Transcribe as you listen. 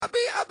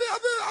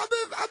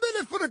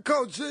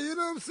culture, you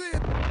know what I'm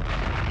saying?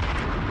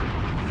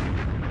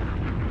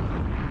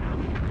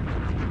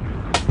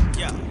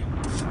 Yeah,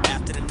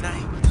 after the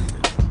night.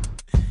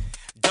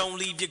 Don't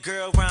leave your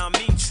girl around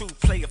me, true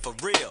player for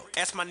real.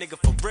 Ask my nigga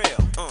for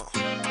real.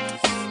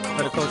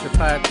 For the Culture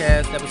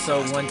Podcast,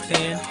 episode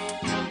 110.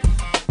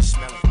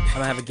 I'm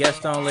gonna have a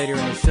guest on later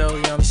in the show,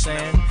 you know what I'm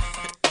saying?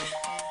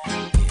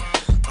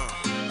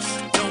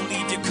 Don't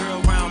leave your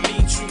girl around me,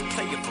 true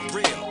player for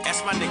real.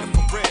 Ask my nigga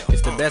for real.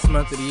 It's the best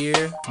month of the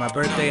year. My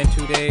birthday in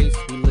 2 days.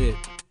 We lit.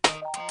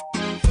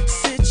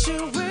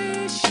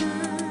 Situations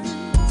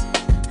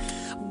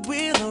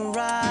will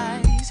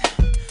arise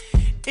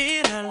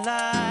in our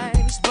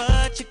lives,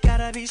 but you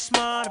gotta be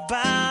smart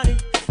about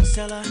it.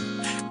 Celebrations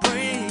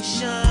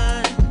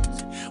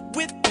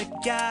with the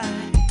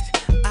guys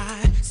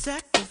I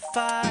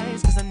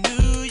sacrificed, cause I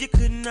knew you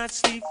could not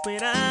sleep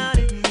without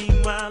it.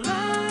 Meanwhile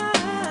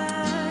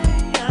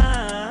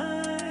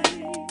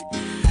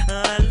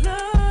I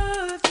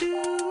loved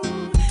you.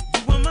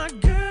 You were my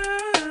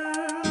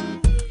girl.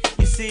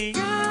 You see, I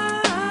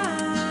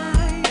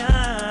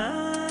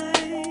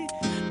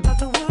thought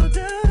the world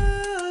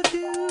of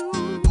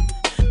you,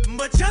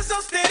 but you're so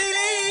steady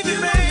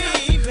leaving,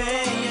 baby.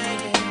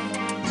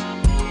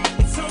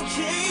 It's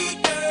okay,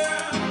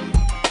 girl,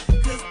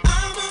 cause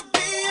I'ma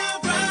be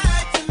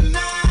alright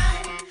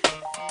tonight.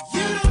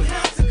 You don't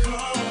have to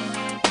call.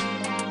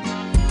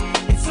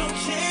 It's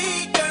okay,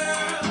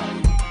 girl,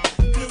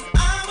 cause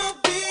I'ma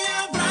be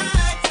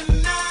alright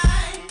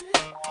tonight.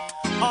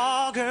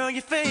 Oh, girl,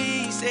 your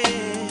face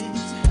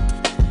is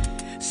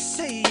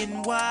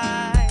saying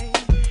why.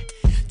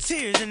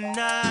 Tears and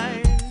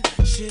eyes.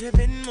 Should have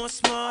been more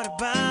smart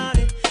about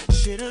it.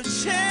 Should have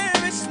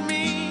cherished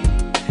me.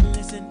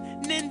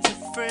 Listening to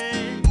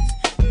friends.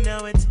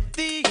 Now it's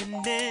the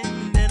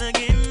ending. Then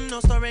again, no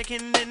story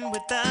can end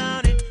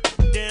without it.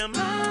 Damn, I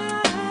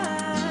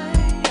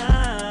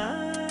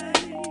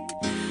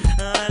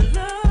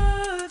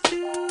loved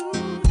you.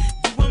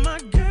 You were my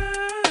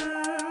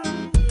girl.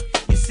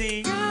 You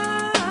see, I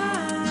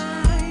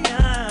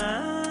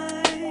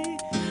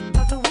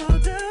thought the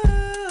world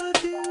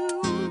of you,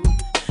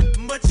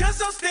 but you're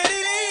so steady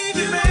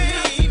leaving, baby.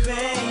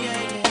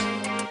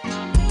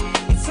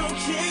 It's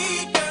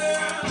okay,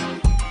 girl,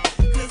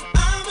 cause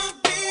I'ma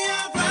be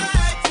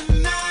alright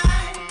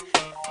tonight.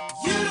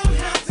 You don't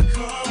have to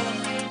call.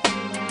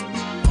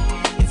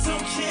 It's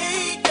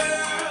okay,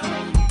 girl,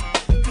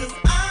 cause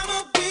I'ma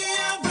be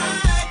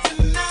alright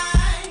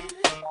tonight.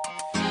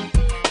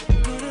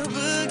 Gonna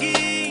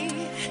boogie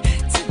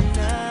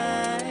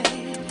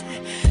tonight,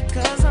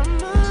 cause I'm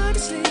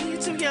honestly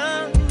too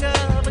young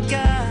of a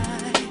guy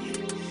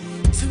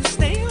to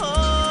stay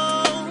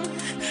home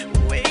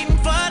waiting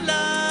for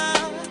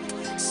love.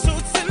 So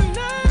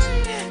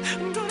tonight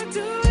I'm gonna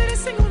do it a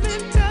single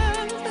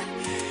time,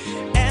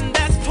 and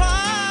that's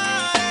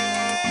party.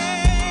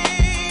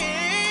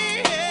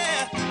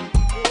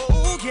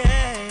 Oh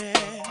yeah.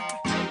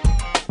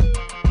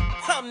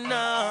 Oh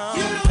no.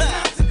 You don't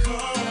have to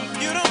call.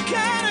 You don't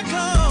gotta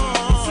call.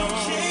 It's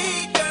okay,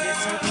 girl.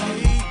 It's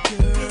okay,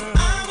 girl. 'Cause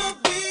I'ma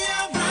be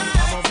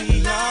alright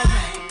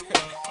tonight.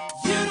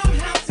 You don't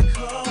have to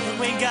call. You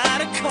ain't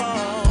gotta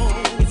call.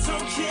 It's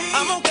okay.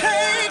 I'm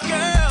okay,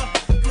 girl.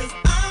 'Cause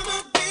I'ma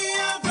be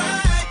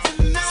alright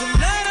tonight.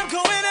 Tonight I'm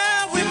going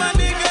out with my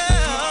nigga.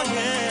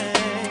 Yeah.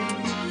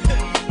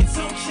 It's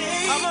okay.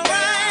 I'm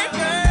alright,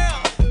 girl.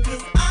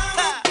 'Cause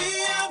I'ma be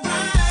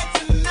alright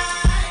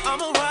tonight.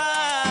 I'm alright.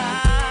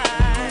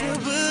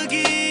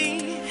 Boogie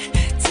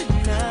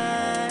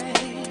tonight.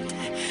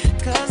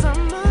 'Cause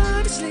I'm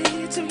honestly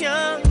too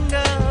young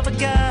of a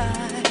guy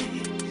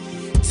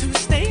to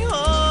stay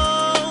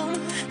home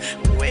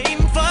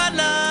waiting for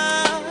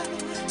love.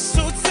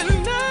 So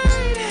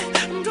tonight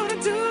I'm gonna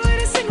do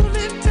it a single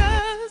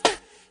time.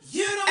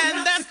 You don't and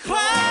have that's to call.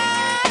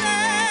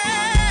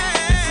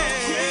 It's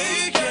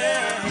okay,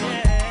 girl.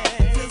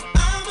 'Cause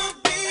I'ma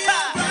be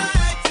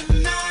alright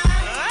tonight.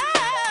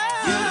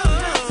 You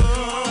don't have to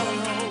call.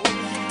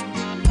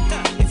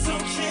 It's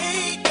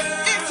okay,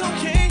 girl. It's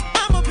okay.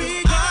 I'ma be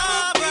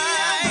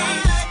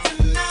alright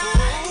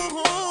tonight.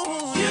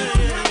 Ooh, yeah.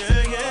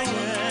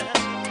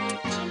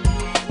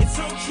 It's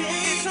okay.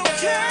 It's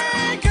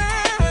okay,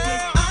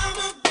 girl.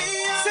 I'ma be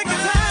alright. Sick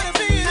and tired of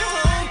being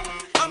alone.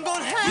 I'm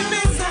gonna have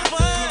me some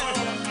fun.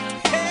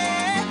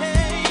 Hey,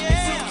 yeah.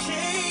 It's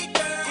okay,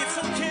 girl. It's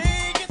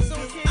okay. It's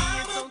okay.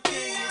 It's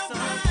okay. It's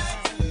alright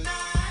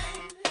tonight.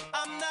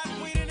 I'm not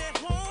waiting at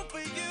home for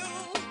you.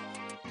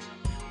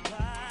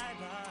 Bye.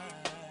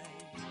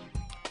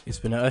 It's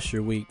been an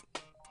Usher week.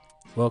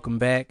 Welcome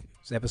back.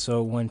 It's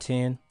episode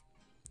 110.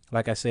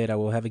 Like I said, I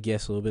will have a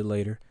guest a little bit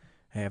later.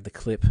 I have the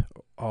clip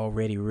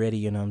already ready,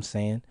 you know what I'm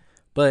saying?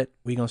 But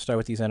we're going to start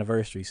with these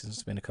anniversaries since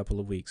it's been a couple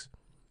of weeks.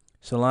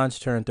 Solange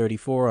turned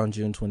 34 on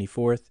June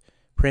 24th.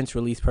 Prince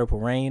released Purple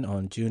Rain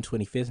on June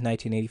 25th,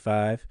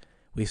 1985.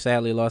 We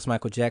sadly lost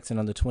Michael Jackson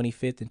on the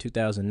 25th in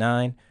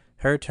 2009.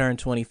 Her turned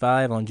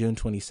 25 on June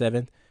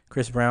 27th.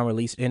 Chris Brown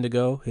released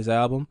Indigo, his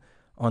album,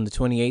 on the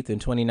 28th in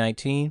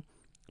 2019.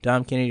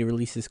 Dom Kennedy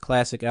released his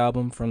classic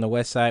album From the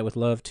West Side with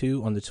Love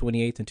 2 on the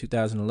 28th in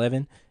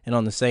 2011, and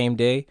on the same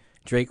day,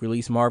 Drake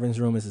released Marvin's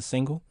Room as a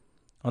single.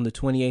 On the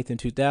 28th in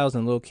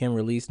 2000, Lil' Kim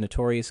released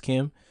Notorious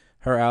Kim,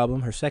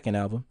 her second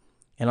album,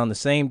 and on the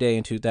same day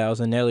in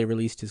 2000, Nelly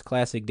released his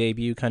classic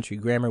debut Country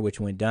Grammar, which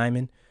went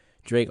diamond.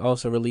 Drake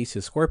also released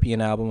his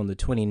Scorpion album on the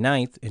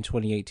 29th in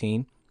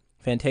 2018.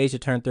 Fantasia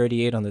turned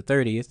 38 on the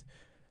 30th.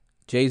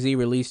 Jay-Z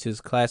released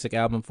his classic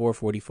album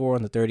 444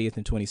 on the 30th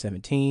in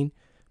 2017.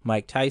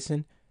 Mike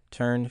Tyson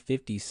turned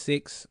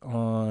 56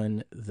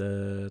 on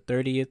the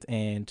 30th,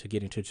 and to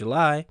get into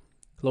July,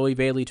 Chloe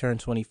Bailey turned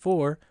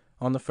 24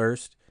 on the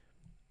 1st.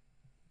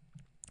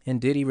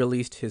 And Diddy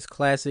released his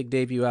classic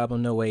debut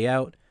album No Way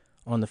Out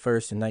on the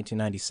 1st in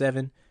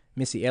 1997.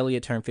 Missy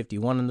Elliott turned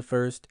 51 on the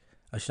 1st.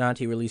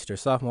 Ashanti released her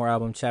sophomore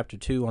album Chapter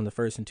 2 on the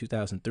 1st in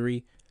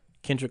 2003.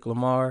 Kendrick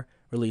Lamar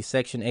released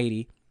Section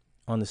 80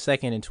 on the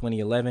 2nd in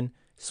 2011.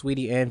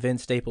 Sweetie and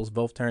Vince Staples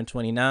both turned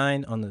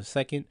 29 on the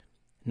 2nd.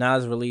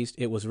 Nas released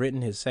It Was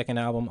Written, his second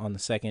album, on the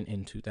 2nd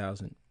in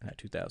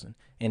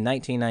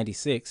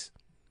 1996.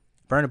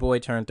 Burna Boy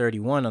turned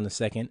 31 on the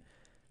 2nd.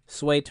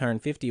 Sway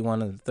turned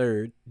 51 on the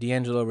 3rd.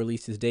 D'Angelo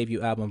released his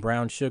debut album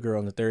Brown Sugar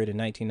on the 3rd in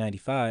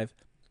 1995.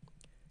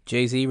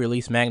 Jay-Z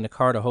released Magna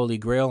Carta Holy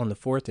Grail on the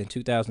 4th in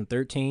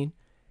 2013.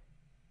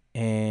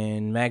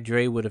 And Mac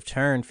Dre would have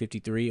turned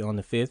 53 on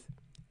the 5th.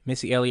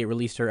 Missy Elliott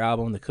released her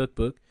album The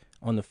Cookbook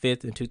on the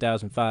 5th in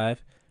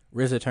 2005.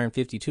 RZA turned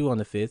 52 on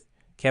the 5th.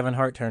 Kevin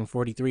Hart turned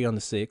 43 on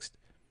the 6th.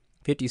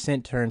 50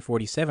 Cent turned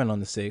 47 on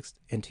the 6th.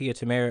 And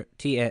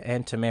Tia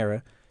and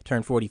Tamara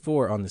turned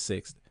 44 on the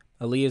 6th.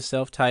 Aaliyah's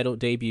self-titled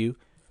debut,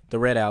 The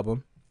Red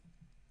Album,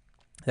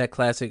 that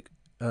classic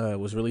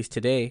was released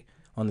today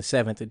on the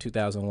 7th in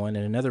 2001.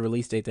 And another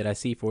release date that I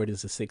see for it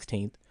is the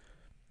 16th.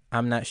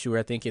 I'm not sure.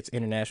 I think it's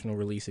international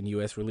release and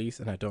U.S. release,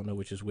 and I don't know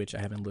which is which. I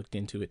haven't looked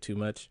into it too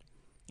much.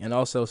 And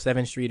also,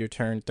 7th Streeter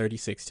turned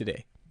 36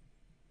 today.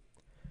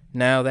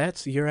 Now,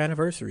 that's your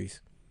anniversaries.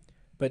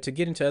 But to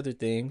get into other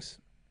things,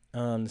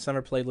 the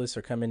summer playlists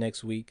are coming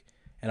next week,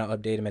 and I'll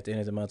update them at the end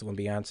of the month when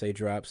Beyoncé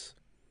drops.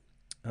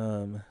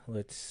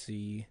 Let's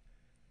see.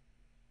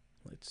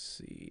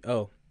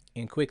 Oh,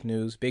 in quick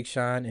news, Big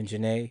Sean and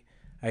Janae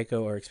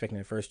Aiko are expecting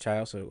their first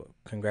child, so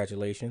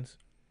congratulations.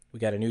 We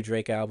got a new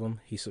Drake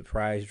album. He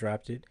surprise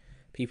dropped it.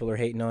 People are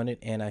hating on it,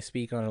 and I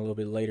speak on it a little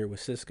bit later with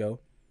Cisco.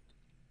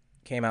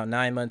 Came out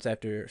 9 months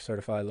after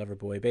Certified Lover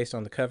Boy. Based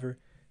on the cover,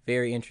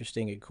 very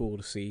interesting and cool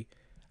to see.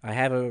 I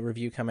have a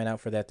review coming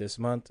out for that this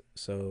month,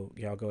 so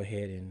y'all go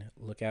ahead and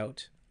look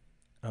out.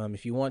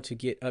 If you want to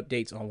get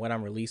updates on what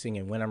I'm releasing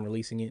and when I'm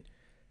releasing it,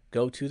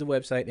 go to the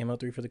website,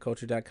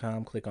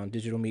 mo3fortheculture.com, click on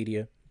digital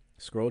media,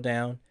 scroll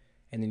down,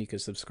 and then you can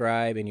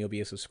subscribe, and you'll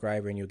be a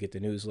subscriber, and you'll get the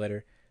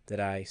newsletter that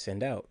I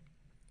send out.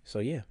 So,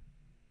 yeah.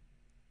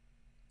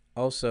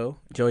 Also,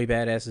 Joey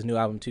Badass's new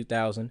album,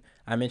 2000,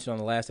 I mentioned on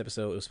the last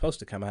episode it was supposed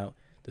to come out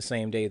the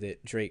same day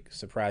that Drake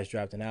surprise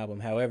dropped an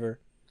album. However,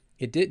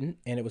 it didn't,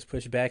 and it was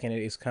pushed back, and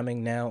it is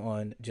coming now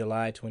on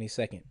July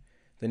 22nd.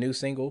 The new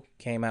single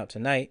came out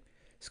tonight.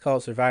 It's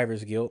called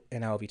Survivor's Guilt,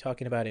 and I'll be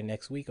talking about it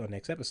next week on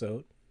next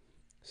episode.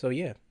 So,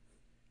 yeah.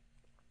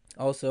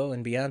 Also,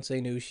 in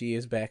Beyonce news, she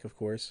is back, of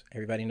course.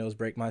 Everybody knows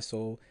Break My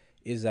Soul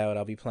is out.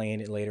 I'll be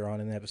playing it later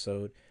on in the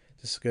episode.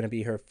 This is going to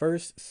be her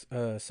first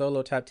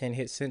solo top 10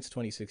 hit since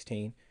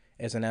 2016,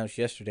 as announced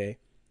yesterday.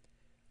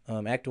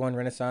 Act 1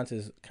 Renaissance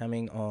is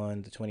coming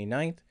on the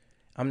 29th.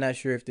 I'm not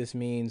sure if this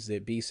means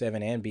that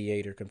B7 and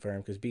B8 are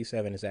confirmed, because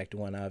B7 is Act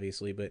 1,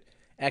 obviously, but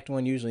Act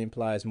 1 usually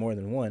implies more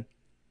than one.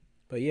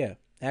 But yeah,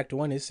 Act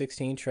 1 is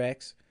 16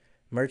 tracks.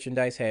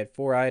 Merchandise had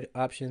 4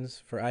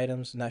 options for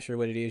items. Not sure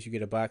what it is. You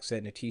get a box set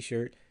and a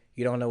t-shirt.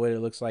 You don't know what it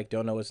looks like.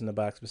 Don't know what's in the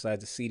box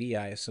besides a CD,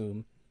 I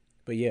assume.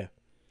 But yeah,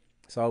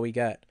 that's all we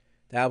got.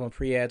 The album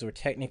pre-ads were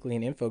technically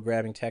an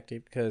info-grabbing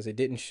tactic because it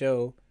didn't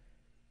show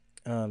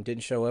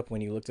up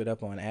when you looked it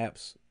up on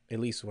apps, at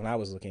least when I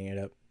was looking it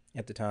up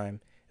at the time.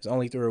 It's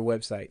only through her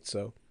website,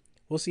 so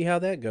we'll see how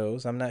that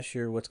goes. I'm not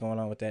sure what's going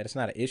on with that. It's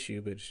not an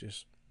issue, but it's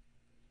just,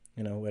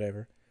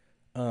 whatever.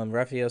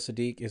 Raphael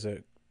Sadiq is a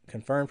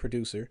confirmed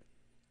producer,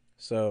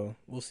 so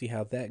we'll see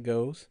how that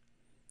goes.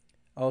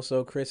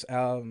 Also,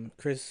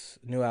 Chris'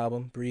 new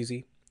album,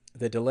 Breezy,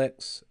 the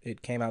Deluxe,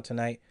 it came out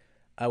tonight.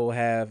 I will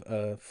have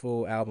a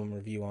full album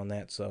review on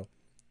that, so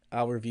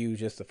I'll review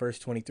just the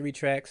first 23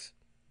 tracks.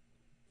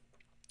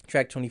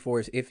 Track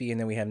 24 is Iffy, and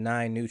then we have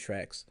 9 new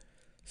tracks.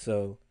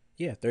 So,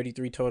 yeah,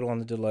 33 total on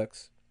the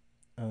Deluxe.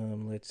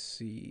 Let's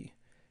see.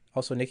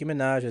 Also, Nicki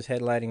Minaj is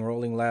headlining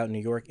Rolling Loud New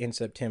York in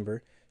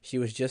September. She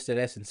was just at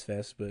Essence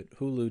Fest, but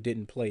Hulu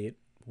didn't play it.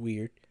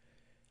 Weird.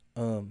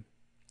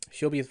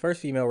 She'll be the first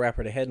female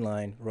rapper to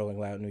headline Rolling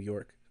Loud New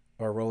York,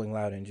 or Rolling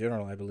Loud in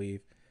general, I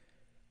believe,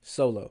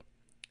 solo.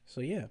 So,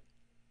 yeah.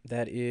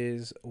 That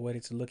is what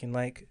it's looking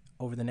like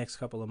over the next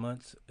couple of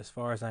months, as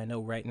far as I know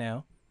right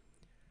now.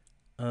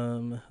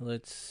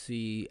 Let's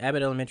see.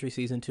 Abbott Elementary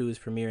Season 2 is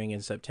premiering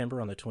in September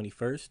on the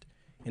 21st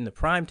in the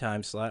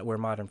primetime slot where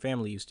Modern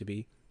Family used to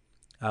be.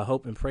 I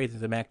hope and pray that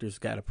the actors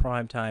got a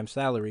primetime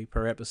salary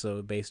per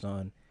episode based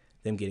on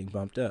them getting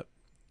bumped up.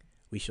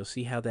 We shall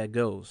see how that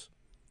goes.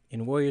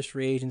 In Warriors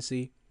free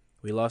agency,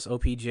 we lost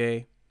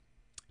OPJ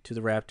to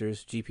the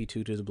Raptors,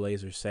 GP2 to the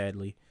Blazers,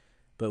 sadly.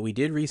 But we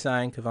did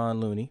re-sign Kevon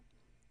Looney.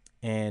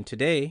 And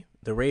today,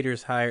 the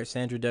Raiders hired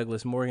Sandra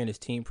Douglas Morgan as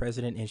team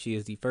president, and she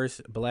is the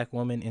first black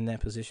woman in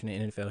that position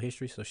in NFL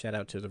history. So shout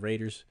out to the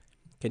Raiders.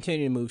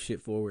 Continue to move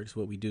shit forward is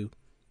what we do.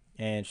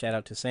 And shout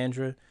out to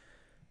Sandra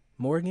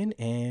Morgan,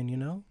 and, you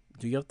know,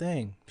 do your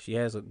thing. She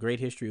has a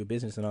great history of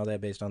business and all that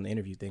based on the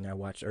interview thing I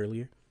watched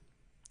earlier.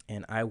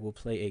 And I will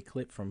play a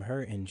clip from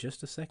her in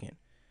just a second.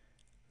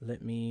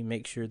 Let me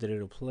make sure that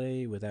it'll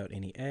play without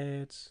any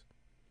ads.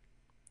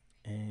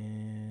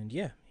 And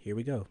yeah, here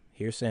we go.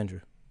 Here's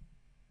Sandra.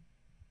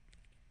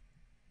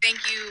 Thank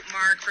you,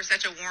 Mark, for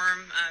such a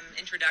warm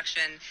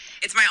introduction.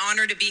 It's my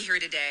honor to be here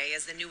today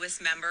as the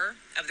newest member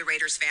of the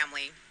Raiders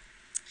family.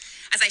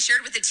 As I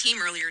shared with the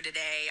team earlier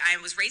today, I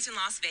was raised in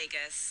Las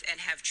Vegas and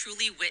have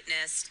truly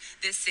witnessed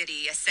this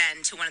city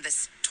ascend to one of the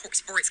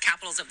sports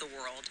capitals of the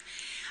world,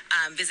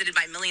 visited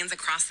by millions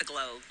across the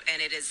globe,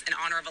 and it is an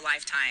honor of a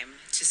lifetime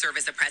to serve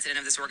as the president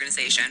of this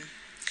organization.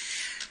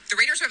 The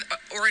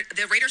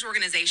Raiders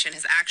organization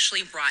has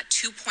actually brought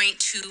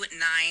 $2.29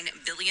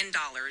 billion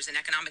in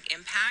economic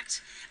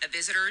impact of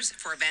visitors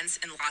for events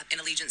in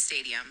Allegiant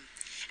Stadium.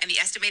 And the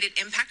estimated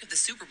impact of the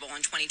Super Bowl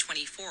in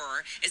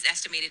 2024 is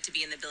estimated to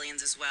be in the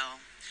billions as well.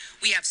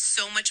 We have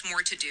so much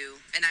more to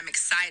do, and I'm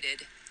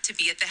excited to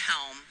be at the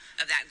helm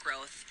of that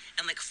growth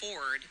and look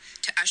forward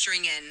to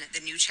ushering in the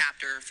new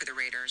chapter for the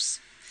Raiders.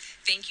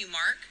 Thank you,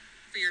 Mark,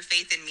 for your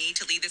faith in me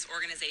to lead this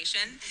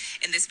organization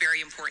in this very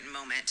important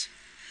moment.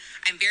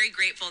 I'm very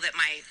grateful that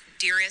my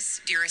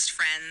dearest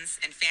friends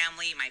and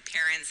family, my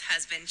parents,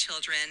 husband,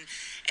 children,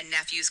 and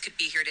nephews could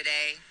be here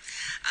today.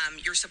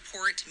 Your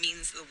support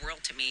means the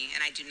world to me,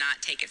 and I do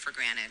not take it for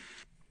granted.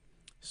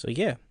 So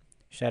yeah,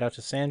 shout out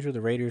to Sandra.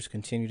 The Raiders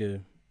continue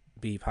to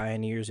be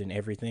pioneers in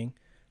everything.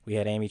 We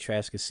had Amy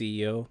Trask as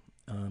CEO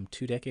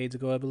 2 decades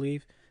ago, I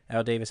believe.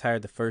 Al Davis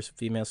hired the first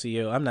female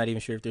CEO. I'm not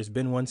even sure if there's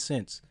been one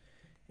since.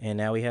 And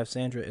now we have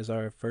Sandra as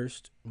our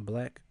first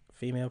black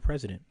female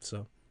president.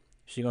 So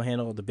she's going to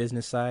handle the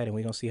business side, and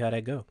we're going to see how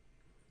that go.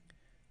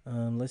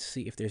 Let's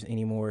see if there's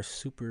any more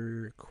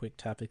super quick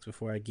topics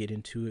before I get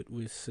into it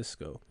with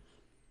Cisco.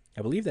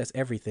 I believe that's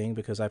everything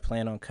because I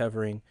plan on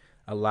covering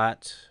a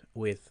lot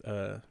with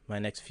my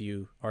next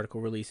few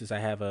article releases. I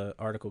have an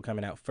article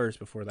coming out first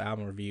before the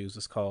album reviews.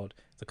 It's called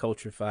The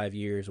Culture 5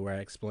 Years, where I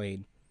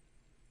explain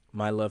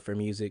my love for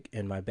music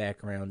and my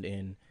background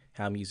in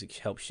how music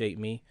helped shape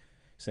me.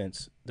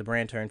 Since the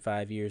brand turned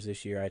 5 years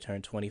this year, I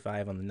turned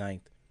 25 on the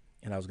 9th.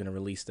 And I was going to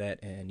release that,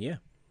 and yeah,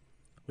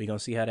 we're going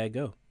to see how that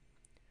go.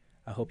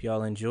 I hope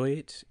y'all enjoy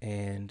it,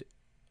 and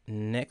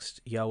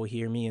next, y'all will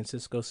hear me and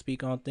Cisco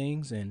speak on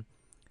things, and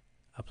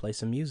I'll play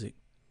some music.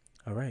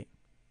 All right.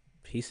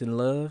 Peace and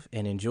love,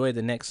 and enjoy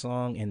the next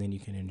song, and then you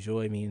can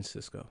enjoy me and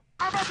Cisco.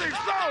 I'm about to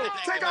explode.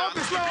 Take off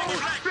the slow.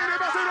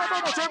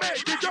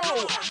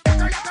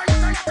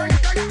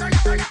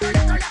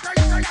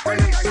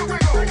 Release the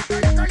wiggle.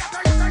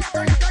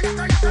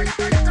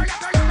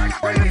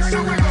 Release the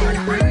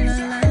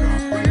wiggle.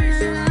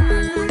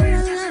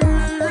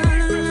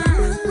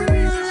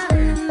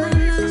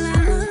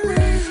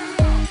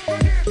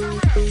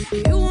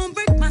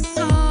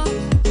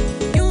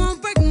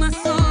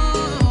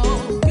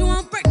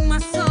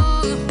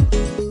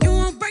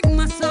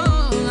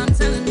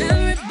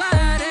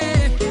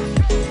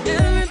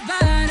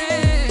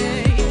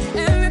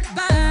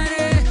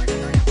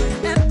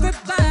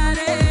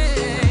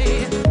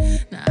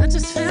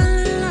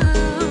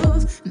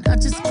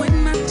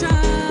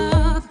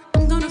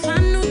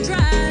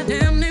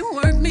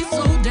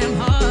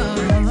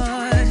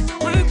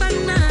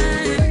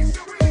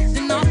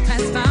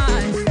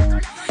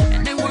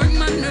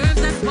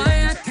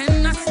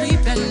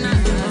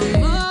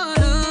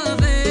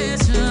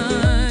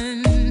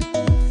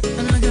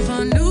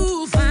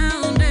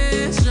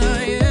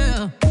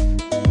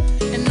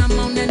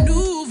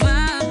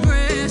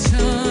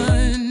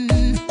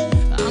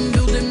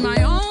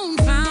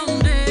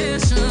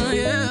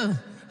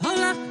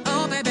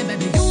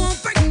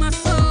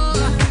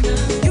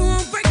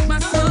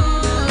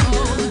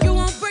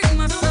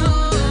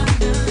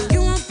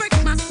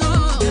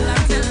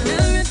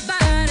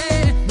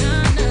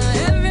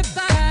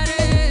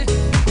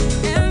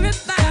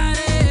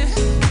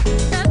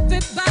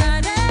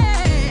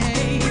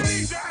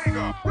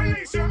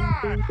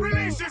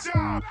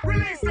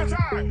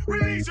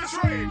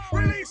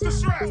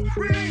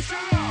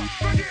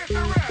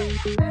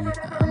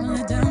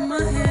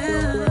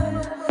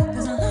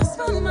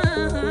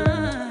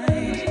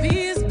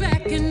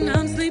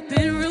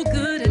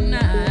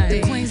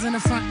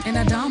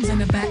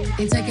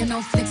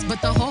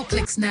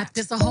 Snap.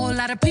 There's a whole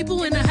lot of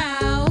people in the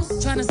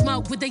house trying to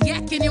smoke with the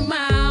yak in your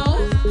mouth.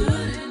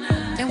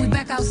 And we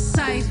back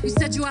outside. You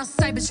said you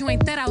outside, but you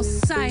ain't that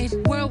outside.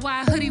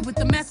 Worldwide hoodie with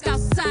the mask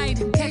outside.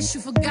 In case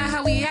you forgot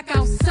how we act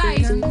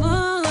outside.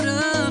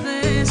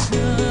 Motivation.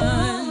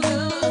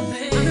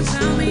 I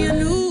found me a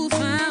new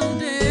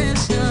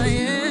foundation.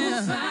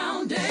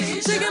 Yeah.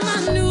 Taking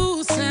my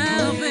new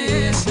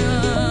salvation.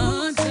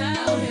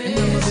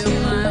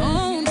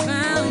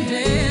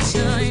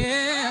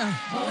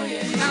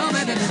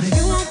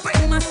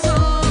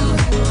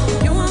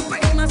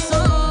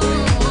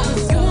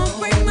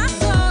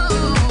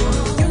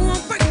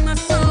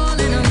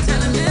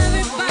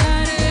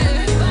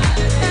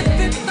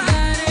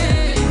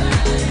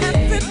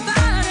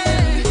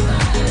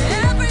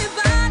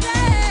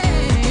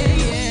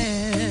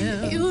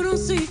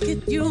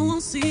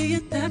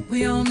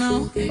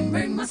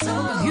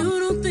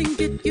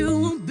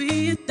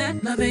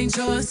 Love ain't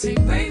yours,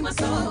 can't break my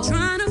soul.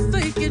 Trying to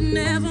fake it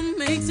never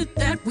makes it,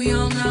 that we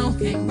all know.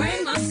 Can't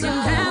break my soul.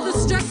 Can have the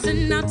stress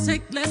and I'll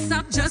take less,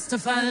 I'll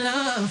justify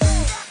love.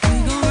 We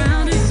go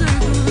round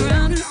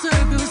in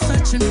circles,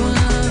 searching for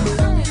love.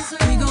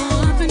 We go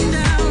up and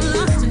down,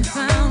 lost and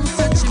found,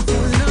 searching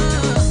for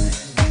love.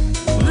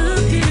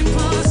 Looking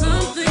for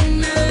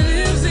something that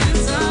lives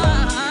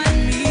inside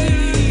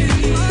me.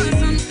 For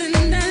something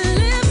that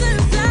lives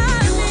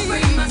inside me. You won't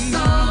break my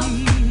soul.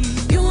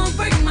 You won't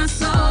break my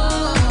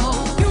soul.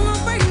 You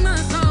won't break my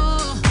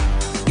soul.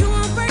 You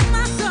won't break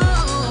my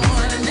soul.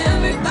 Telling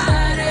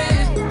everybody,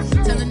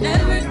 telling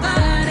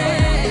everybody,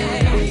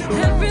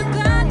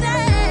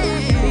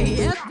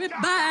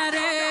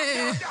 everybody.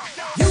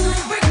 You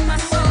won't break my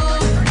soul.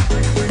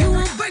 You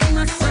won't break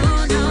my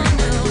soul. No,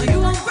 no. You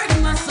won't break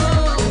my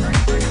soul.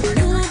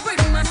 You won't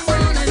break my soul.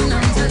 And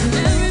I'm telling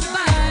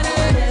everybody,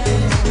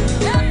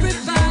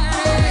 everybody,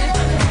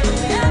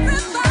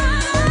 everybody,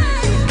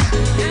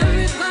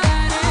 everybody.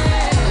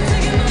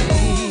 Taking my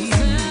own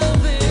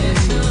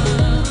salvation,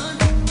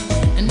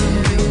 and I'm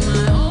building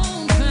my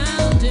own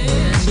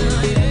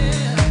foundation. Yeah.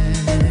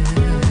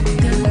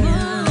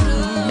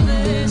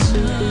 There's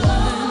motivation.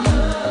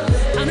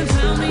 I done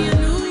found me a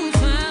new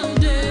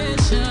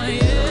foundation,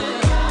 yeah.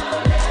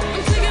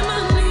 I'm taking my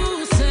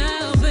new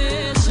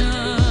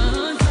salvation,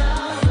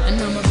 and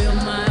I'ma build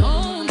my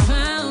own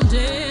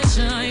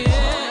foundation, yeah.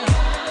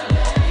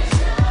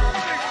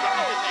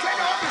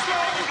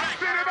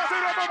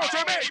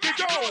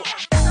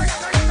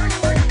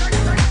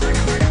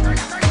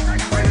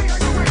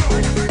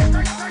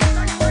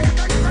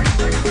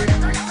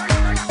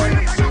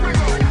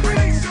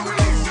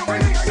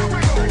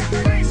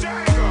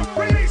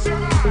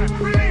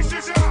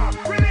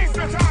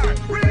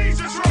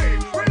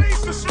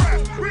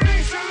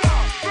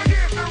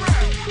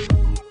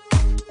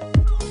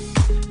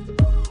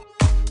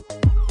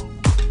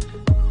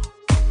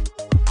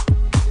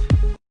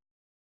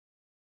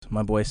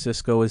 My boy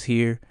Cisco is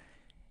here,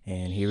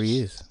 and here he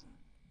is.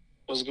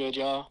 What's good,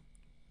 y'all?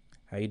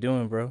 How you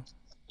doing, bro?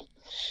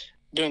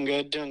 Doing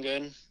good, doing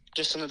good.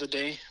 Just another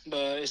day,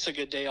 but it's a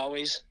good day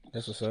always.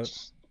 That's what's up.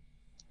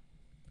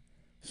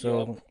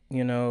 So,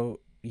 you know,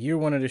 you're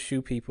one of the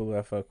shoe people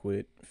I fuck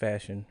with,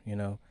 fashion, you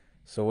know.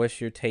 So what's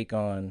your take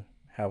on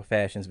how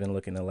fashion's been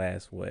looking the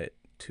last,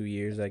 2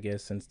 years, I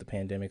guess, since the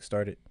pandemic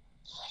started?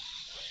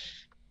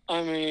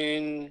 I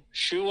mean,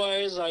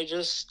 shoe-wise, I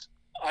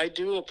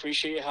do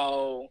appreciate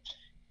how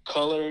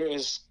color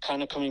is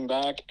kind of coming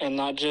back, and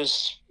not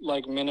just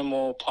like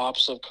minimal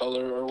pops of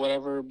color or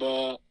whatever,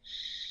 but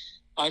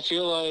I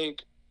feel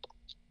like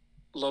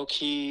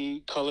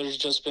low-key color's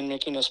just been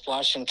making a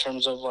splash in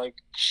terms of like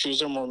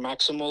shoes are more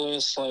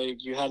maximalist.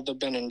 Like you have the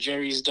Ben &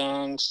 Jerry's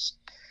dunks.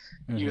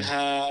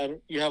 Mm-hmm.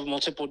 You have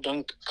multiple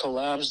dunk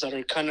collabs that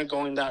are kind of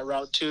going that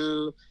route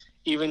too.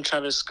 Even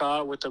Travis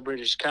Scott with the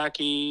British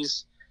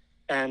khakis,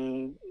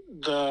 and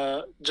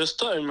the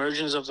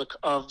emergence of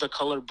the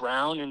color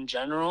brown in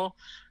general.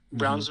 Mm-hmm.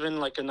 Brown's been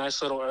like a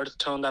nice little earth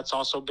tone that's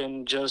also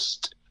been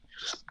just,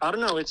 I don't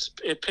know,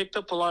 it picked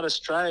up a lot of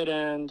stride,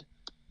 and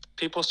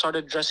people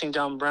started dressing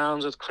down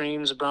browns with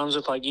creams, browns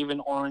with like even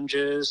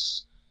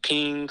oranges,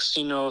 pinks,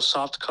 you know,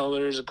 soft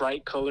colors,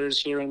 bright colors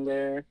here and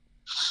there.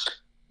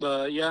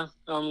 But yeah,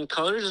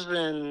 colors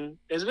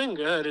it's been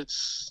good.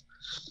 It's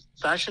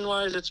fashion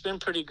wise, it's been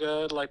pretty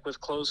good. Like with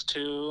clothes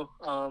too.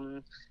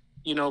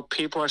 You know,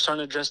 people are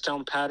starting to dress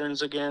down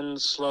patterns again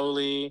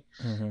slowly,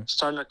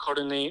 starting to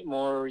coordinate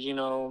more, you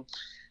know.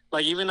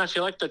 Like, even I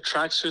feel like the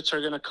tracksuits are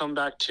going to come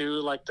back too,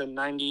 like the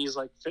 90s,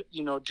 like,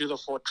 you know, do the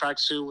full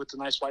tracksuit with a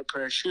nice white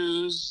pair of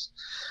shoes.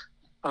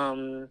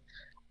 All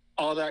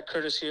that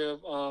courtesy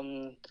of,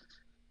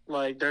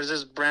 like, there's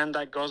this brand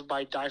that goes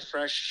by Die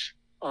Fresh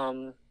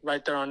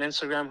right there on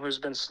Instagram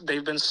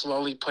they've been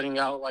slowly putting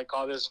out, like,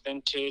 all this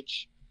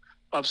vintage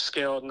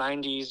upscale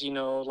 90s, you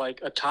know,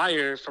 like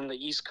attire from the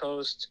East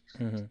Coast,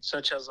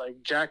 such as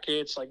like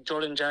jackets, like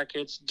Jordan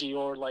jackets,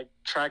 Dior, like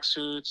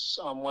tracksuits,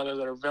 whether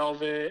they're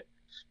velvet,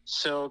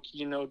 silk,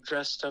 you know,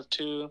 dress stuff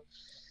too.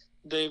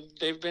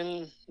 They've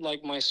been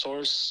like my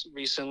source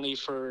recently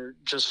for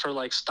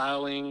like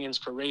styling,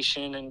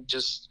 inspiration, and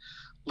just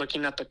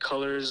looking at the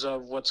colors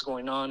of what's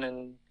going on.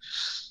 And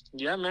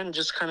yeah, man,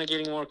 just kind of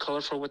getting more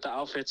colorful with the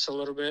outfits a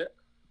little bit.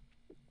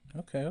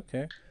 Okay.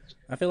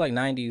 I feel like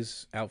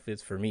 90s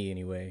outfits, for me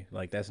anyway,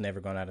 like that's never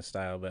gone out of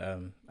style, but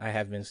I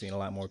have been seeing a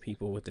lot more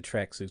people with the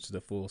tracksuits,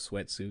 the full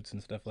sweatsuits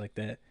and stuff like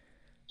that.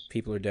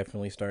 People are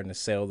definitely starting to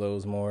sell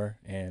those more,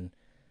 and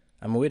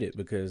I'm with it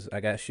because I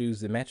got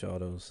shoes that match all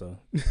those, so.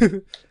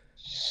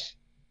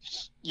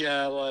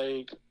 Yeah,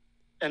 like,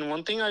 and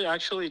one thing I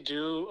actually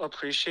do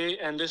appreciate,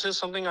 and this is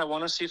something I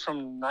want to see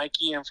from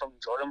Nike and from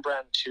Jordan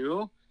Brand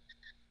too,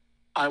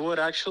 I would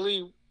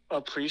actually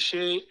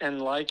appreciate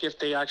and like if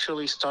they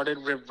actually started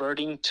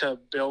reverting to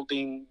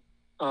building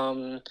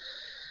kind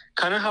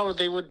of how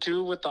they would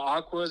do with the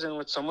Aquas and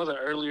with some of the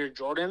earlier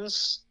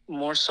Jordans,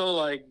 more so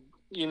like,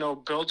 you know,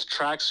 build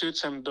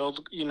tracksuits and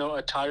build, you know,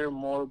 attire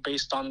more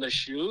based on the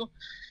shoe,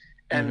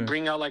 and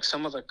bring out like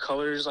some of the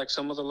colors, like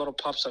some of the little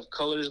pops of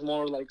colors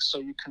more, like so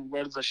you can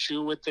wear the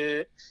shoe with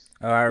it.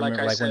 Oh, I remember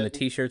Like I when the said,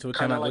 T-shirts would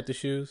come out like, with the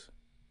shoes.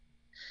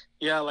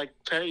 Yeah,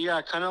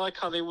 kind of like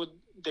how they would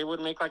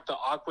make like the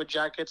aqua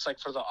jackets, like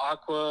for the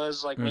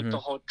aquas, like make the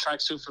whole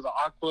tracksuit for the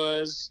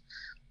aquas.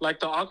 Like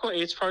the Aqua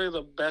 8's probably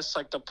the best,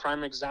 like the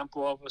prime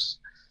example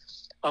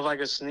of like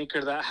a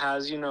sneaker that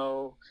has,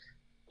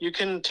 you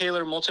can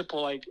tailor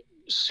multiple like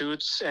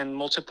suits and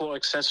multiple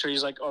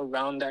accessories like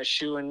around that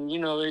shoe, and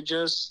it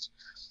just,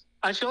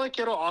 I feel like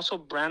it'll also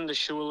brand the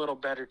shoe a little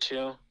better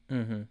too.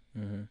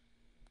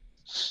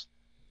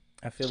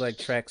 I feel like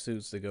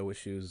tracksuits that go with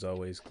shoes is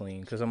always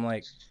clean, because I'm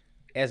like,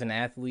 as an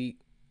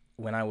athlete,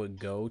 when I would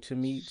go to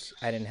meets,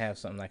 I didn't have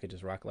something I could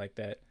just rock like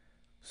that.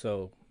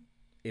 So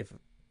if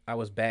I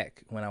was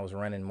back when I was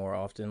running more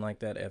often like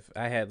that, if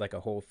I had like a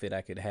whole fit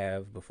I could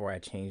have before I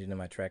changed into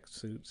my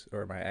tracksuits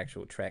or my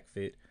actual track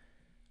fit,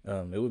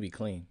 it would be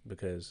clean,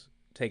 because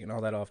taking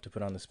all that off to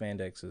put on the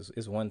spandex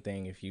is one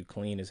thing if you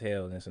clean as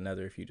hell, and it's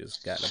another if you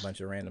just got a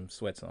bunch of random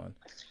sweats on.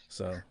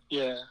 So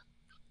yeah,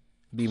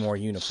 be more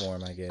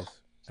uniform, I guess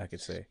I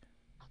could say.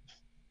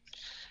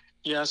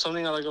 Yeah,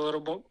 something like a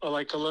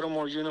little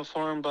more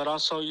uniform, but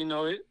also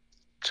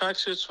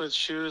tracksuits with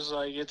shoes,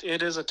 like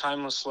it is a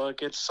timeless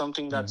look. It's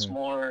something that's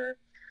more.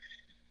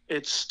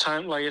 It's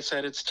time, like I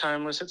said, it's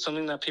timeless. It's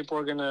something that people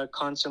are gonna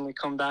constantly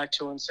come back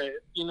to and say,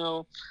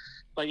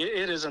 like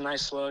it is a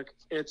nice look.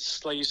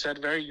 It's like you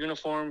said, very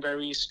uniform,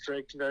 very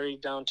strict, very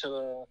down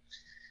to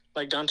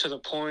the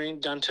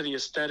point, down to the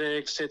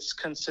aesthetics. It's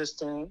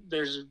consistent.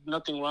 There's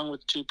nothing wrong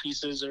with two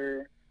pieces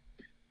or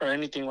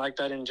anything like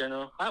that in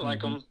general. I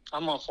like them.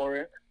 I'm all for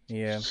it.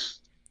 Yeah.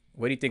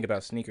 What do you think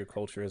about sneaker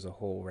culture as a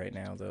whole right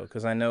now, though?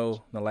 Because I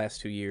know the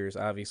last 2 years,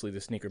 obviously the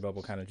sneaker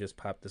bubble kind of just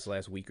popped this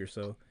last week or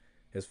so,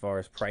 as far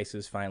as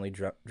prices finally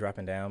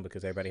dropping down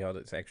because everybody held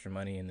its extra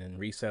money, and then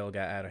resale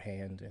got out of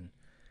hand. And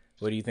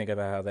what do you think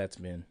about how that's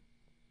been?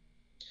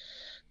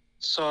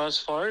 So as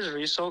far as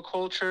resale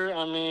culture,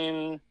 I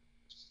mean,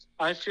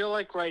 I feel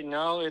like right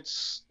now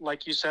it's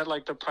like you said,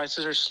 like the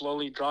prices are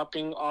slowly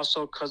dropping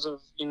also because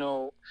of,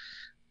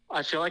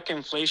 I feel like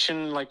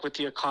inflation, like with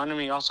the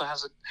economy, also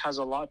has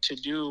a lot to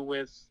do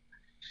with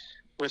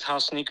how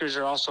sneakers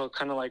are also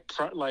kind of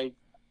like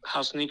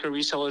how sneaker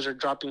resellers are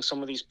dropping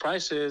some of these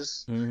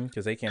prices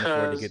because they can't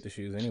afford to get the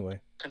shoes anyway.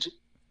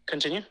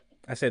 Continue.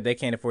 I said they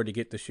can't afford to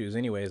get the shoes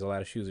anyways. A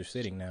lot of shoes are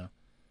sitting now.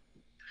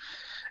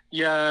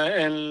 Yeah,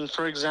 and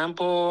for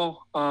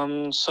example,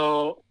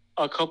 so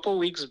a couple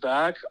weeks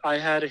back, I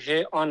had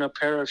hit on a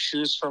pair of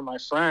shoes for my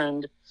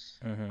friend.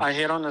 I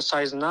hit on a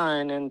size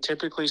 9, and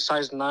typically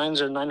size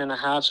 9s or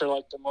 9.5s are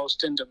like the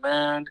most in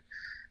demand,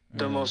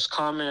 the most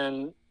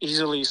common,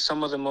 easily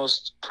some of the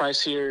most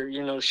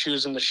pricier,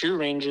 shoes in the shoe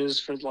ranges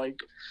for the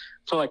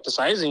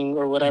sizing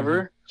or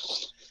whatever.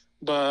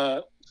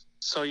 But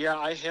so yeah,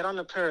 I hit on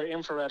a pair of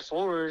infrared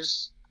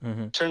 4s.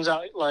 Turns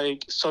out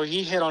so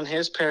he hit on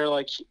his pair,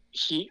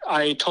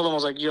 I told him, I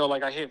was like, yo,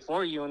 I hit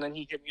for you, and then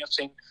he hit me up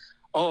saying,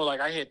 oh,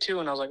 I hit too,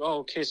 and I was like, oh,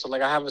 okay, so I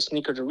have a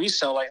sneaker to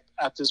resell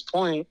at this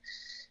point.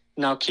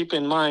 Now, keep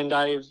in mind,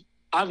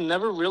 I've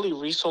never really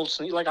resold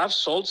sneakers. I've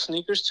sold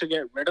sneakers to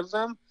get rid of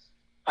them.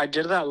 I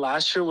did that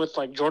last year with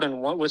Jordan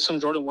 1, with some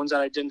Jordan 1s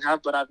that I didn't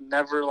have, but I've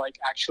never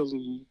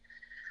actually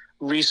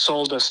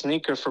resold a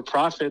sneaker for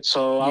profit.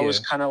 So I was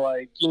kind of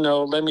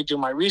let me do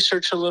my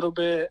research a little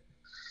bit.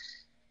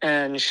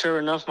 And sure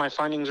enough, my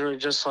findings were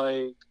just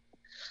I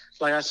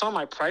saw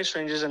my price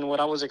ranges and what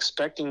I was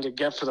expecting to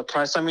get for the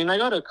price. I mean, I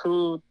got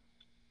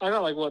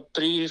what,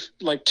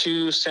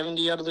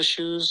 270 out of the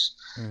shoes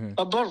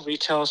above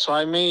retail. So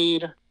I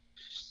made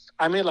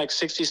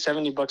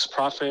 $60-$70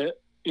 profit,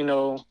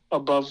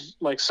 above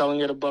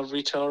selling it above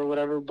retail or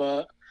whatever.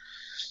 But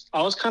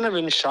I was kind of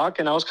in shock,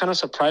 and I was kind of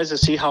surprised to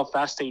see how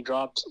fast they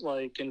dropped,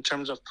 in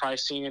terms of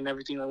pricing and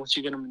everything. Once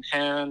you get them in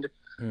hand,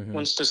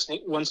 once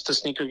the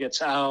sneaker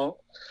gets out.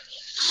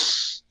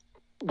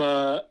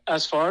 But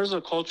as far as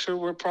the culture,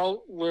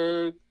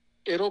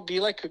 it'll be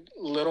like a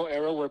little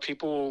era where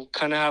people will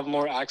kind of have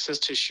more access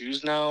to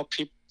shoes now.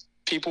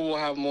 People will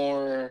have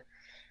more,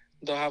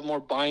 they'll have more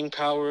buying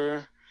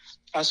power.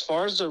 As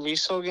far as the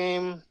resale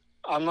game,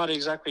 I'm not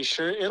exactly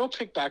sure. It'll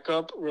pick back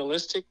up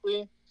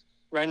realistically.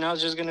 Right now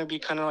it's just going to be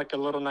kind of a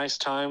little nice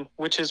time,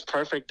 which is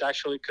perfect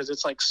actually, because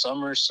it's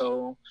summer.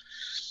 So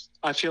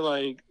I feel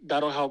like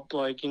that'll help,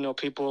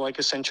 people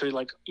essentially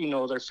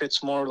their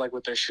fits more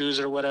with their shoes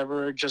or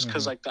whatever, just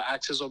because the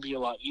access will be a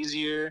lot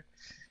easier.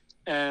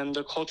 And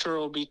the culture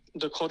will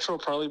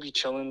probably be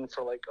chilling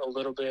for a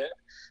little bit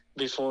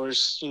before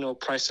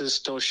prices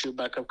still shoot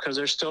back up, because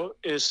there still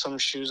is some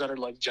shoes that are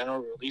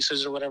general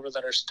releases or whatever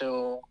that are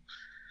still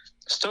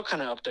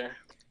kind of up there.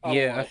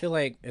 Yeah, I feel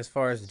like as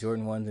far as the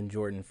Jordan 1s and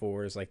Jordan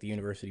 4s, the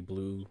University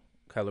Blue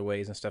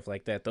colorways and stuff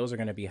like that, those are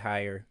going to be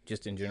higher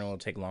just in general. It'll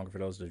take longer for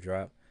those to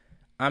drop.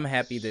 I'm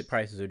happy that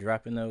prices are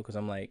dropping though, because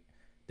I'm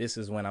this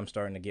is when I'm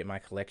starting to get my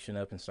collection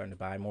up and starting to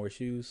buy more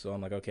shoes. So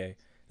I'm okay,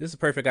 this is a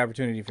perfect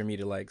opportunity for me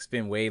to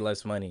spend way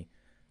less money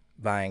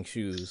buying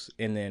shoes,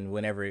 and then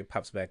whenever it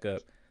pops back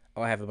up,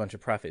 I have a bunch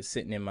of profit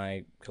sitting in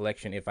my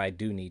collection if I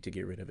do need to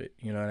get rid of it.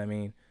 You know what I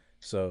mean?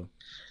 So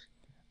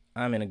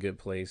I'm in a good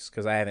place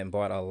because I haven't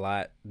bought a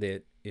lot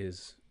that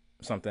is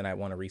something I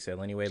want to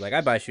resell anyway. Like,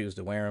 I buy shoes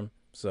to wear them,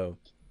 so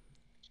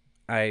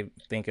I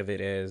think of it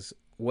as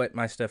what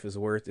my stuff is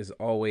worth is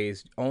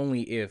always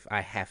only if I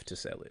have to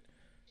sell it.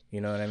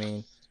 You know what I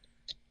mean?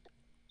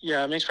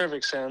 Yeah, it makes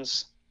perfect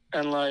sense.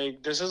 And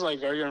like this is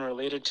like very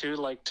unrelated to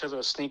like to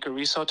the sneaker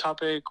resale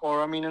topic,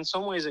 or I mean, in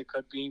some ways it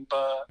could be,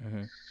 but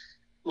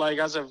like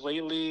as of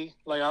lately,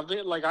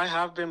 like I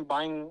have been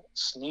buying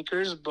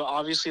sneakers, but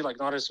obviously like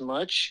not as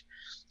much.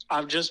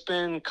 I've just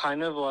been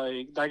kind of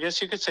like, I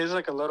guess you could say it's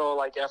like a little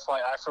like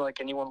FYI for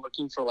like anyone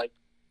looking for like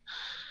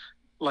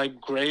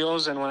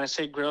grails. And when I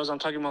say grails, I'm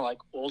talking about like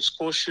old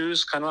school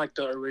shoes, kind of like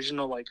the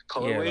original like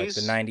Yeah, like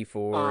the colorways.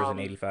 94s and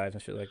 85s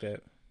and shit like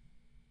that.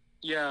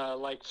 Yeah,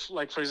 like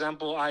for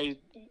example,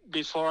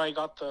 before I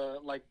got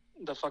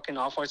the fucking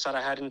off-whites that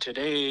I had in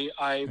today,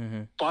 I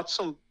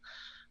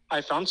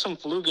found some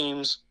flu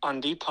games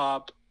on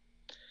Depop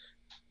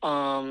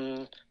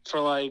for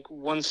like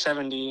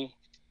 170.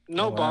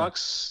 No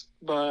box,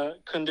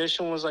 but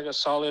condition was like a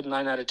solid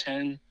 9 out of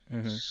 10.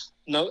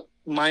 No,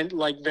 mine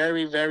like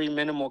very, very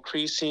minimal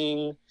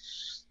creasing.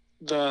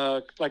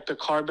 The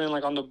carbon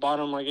like on the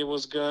bottom, like it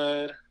was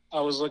good. I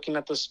was looking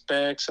at the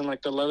specs and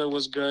like the leather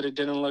was good. It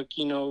didn't look,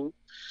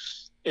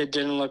 it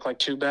didn't look like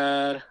too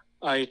bad.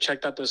 I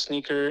checked out the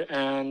sneaker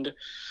and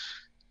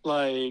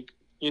like,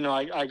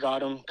 I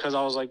got them because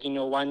I was like,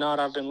 why not?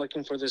 I've been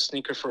looking for this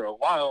sneaker for a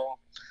while.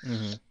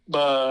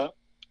 But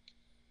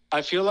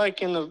I feel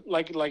like in the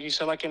like you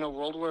said, like in a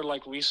world where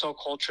like resale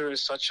culture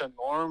is such a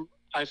norm,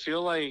 I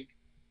feel like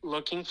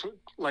looking for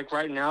like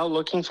right now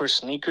looking for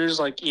sneakers,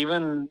 like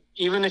even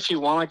if you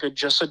want like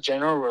just a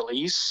general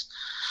release,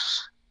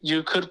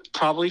 you could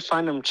probably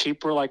find them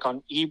cheaper like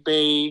on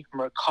eBay,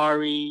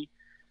 Mercari,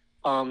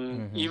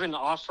 even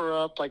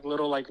OfferUp, like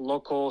little like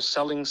local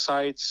selling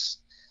sites.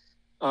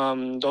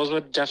 Those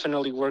would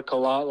definitely work a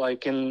lot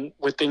like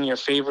within your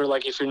favor,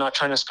 like if you're not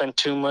trying to spend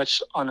too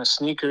much on a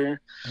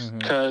sneaker,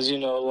 because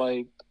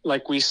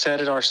like we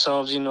said it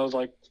ourselves,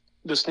 like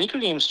the sneaker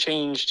game's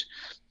changed.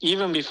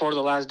 Even before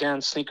The Last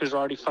Dance, sneakers were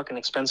already fucking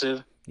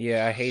expensive.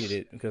 Yeah, I hated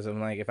it because I'm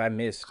like, if I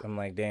missed, I'm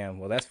like, damn,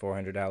 well, that's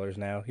 $400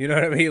 now. You know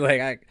what I mean?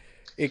 Like,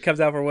 it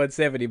comes out for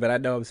 $170, but I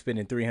know I'm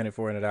spending $300,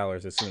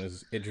 $400 as soon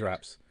as it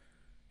drops,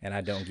 and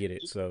I don't get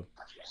it. So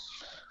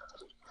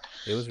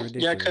it was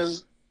ridiculous. Yeah,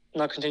 because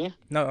continue.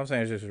 No, I'm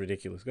saying it's just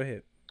ridiculous. Go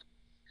ahead.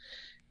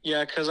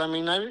 Yeah, because I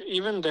mean,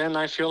 even then,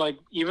 I feel like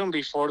even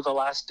before The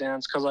Last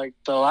Dance, because like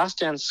The Last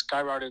Dance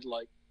skyrocketed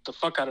like the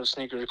fuck out of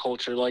sneaker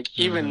culture. Like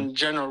even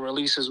general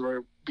releases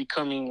were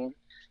becoming.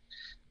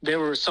 They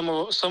were some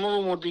of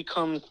them would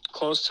become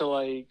close to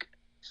like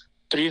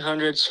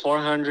 300s,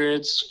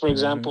 400s. For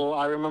example,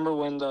 I remember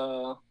when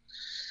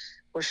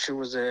what shoe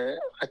was it?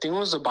 I think it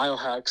was the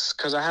Biohacks,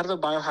 because I had the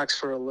Biohacks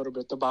for a little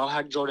bit. The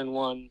Biohack Jordan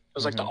 1. It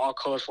was like the all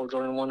colorful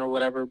Jordan 1 or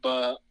whatever.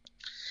 But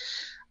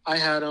I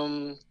had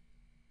them.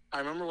 I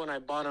remember when I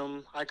bought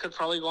them, I could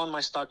probably go on my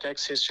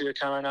StockX history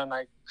account right now and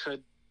I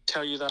could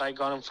tell you that I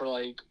got them for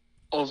like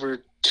over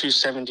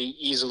 270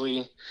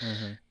 easily.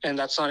 And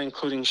that's not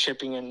including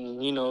shipping and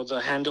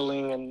the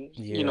handling and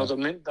the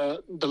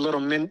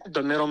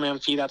middleman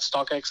fee that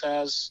StockX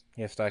has.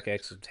 Yeah,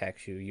 StockX will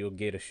tax you. You'll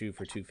get a shoe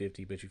for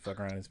 $250, but you fuck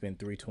around and spend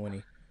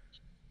 $320.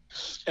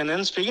 And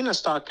then speaking of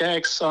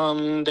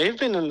StockX, they've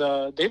been in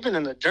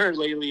the dirt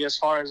lately as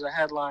far as the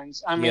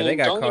headlines. I mean, they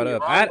got caught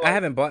up. Wrong, I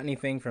haven't bought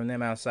anything from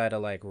them outside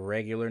of like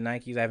regular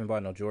Nikes. I haven't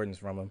bought no Jordans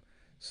from them,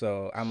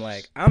 so I'm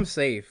like, I'm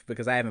safe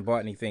because I haven't bought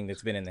anything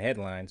that's been in the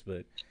headlines.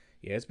 But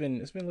yeah, it's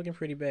been looking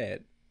pretty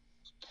bad.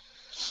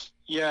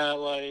 Yeah,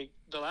 like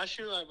the last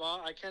shoe I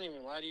bought, I can't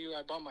even lie to you.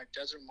 I bought my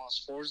Desert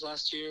Moss 4s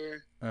last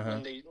year.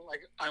 When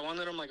I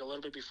wanted them like a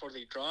little bit before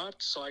they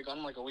dropped, so I got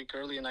them like a week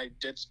early, and I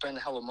did spend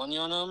hella money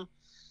on them.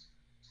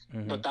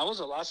 But that was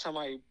the last time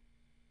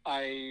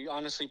I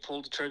honestly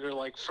pulled the trigger,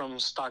 like from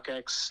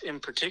StockX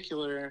in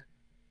particular.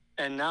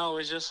 And now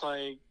it's just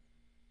like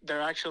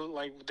they're actually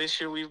like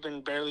this year we've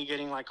been barely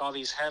getting like all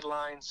these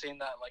headlines saying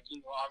that like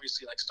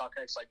obviously like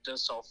StockX like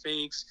does sell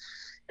fakes.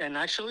 And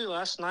actually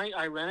last night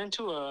I ran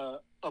into a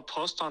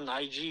post on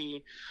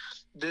IG.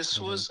 This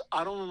was,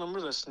 I don't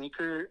remember the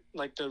sneaker,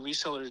 like the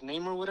reseller's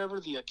name or whatever,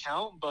 the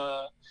account,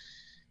 but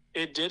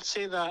it did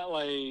say that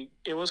like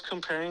it was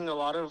comparing a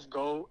lot of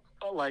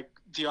like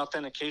the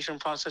authentication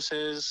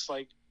processes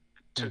like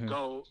to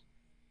Go.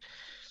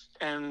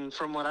 And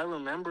from what I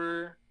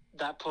remember,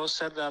 that post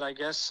said that I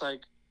guess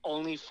like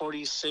only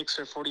 46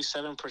 or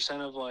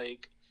 47% of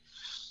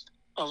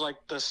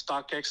the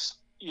StockX,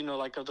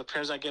 like of the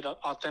pairs that get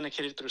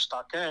authenticated through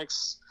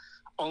StockX,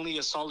 only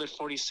a solid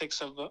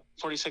 46% of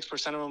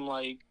them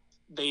like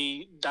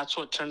that's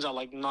what turns out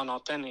like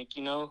non-authentic.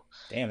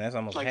 Damn, that's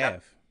almost like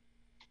half.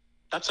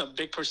 That's a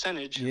big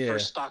percentage for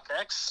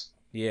StockX.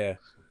 Yeah.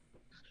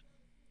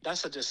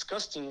 That's a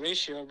disgusting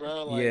ratio,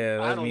 bro. Like, yeah,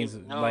 that means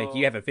like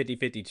you have a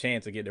 50-50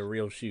 chance of getting a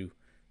real shoe.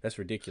 That's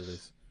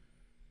ridiculous.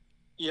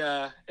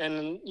 Yeah,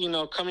 and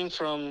coming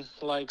from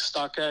like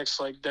StockX,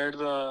 like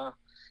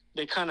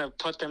they kind of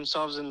put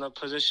themselves in the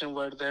position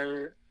where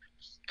they're,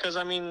 because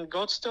I mean,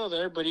 GOAT's still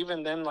there, but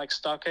even then, like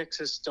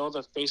StockX is still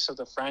the face of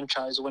the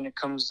franchise when it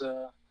comes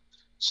to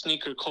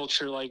sneaker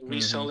culture, like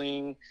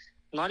reselling.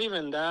 Not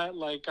even that,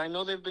 like I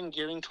know they've been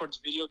gearing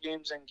towards video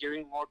games and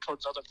gearing more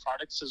towards other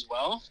products as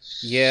well.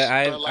 Yeah,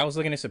 But I like, was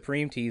looking at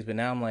Supreme Tees, but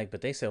now I'm like,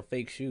 but they sell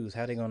fake shoes.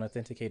 How they gonna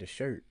authenticate a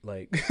shirt?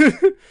 Like,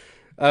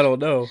 I don't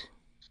know.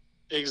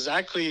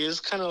 exactly, it's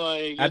kind of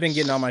like I've been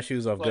getting all it's my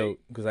shoes off like GOAT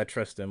because I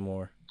trust them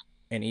more,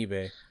 and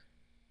eBay.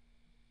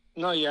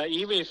 no, yeah,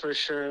 eBay for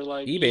sure.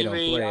 Like eBay don't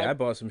eBay, play. I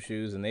bought some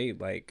shoes and they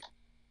like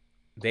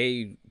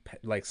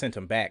sent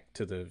them back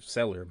to the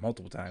seller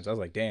multiple times. I was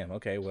like, damn,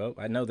 okay, well,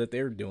 I know that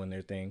they're doing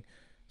their thing,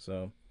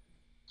 so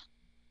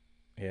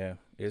yeah,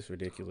 it's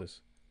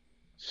ridiculous.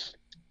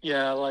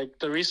 yeah, like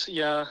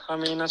yeah. I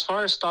mean, as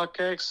far as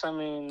StockX, I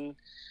mean,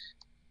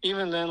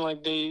 even then,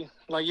 like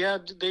yeah,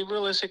 they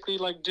realistically,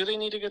 like, do they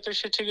need to get their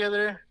shit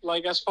together?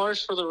 Like, as far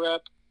as for the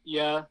rep,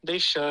 yeah, they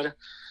should.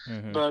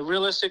 Mm-hmm. But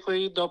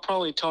realistically, they'll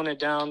probably tone it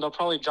down. They'll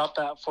probably drop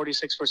that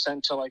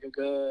 46% to like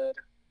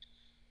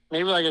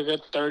maybe like a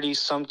good 30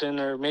 something,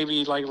 or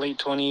maybe like late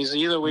 20s.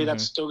 Either way,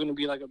 that's still going to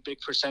be like a big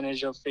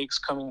percentage of fakes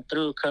coming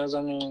through. Because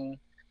I mean,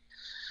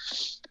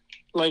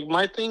 like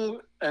my thing,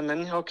 and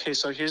then okay,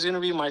 so here's going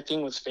to be my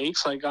thing with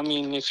fakes. Like, I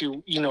mean, if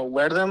you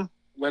wear them.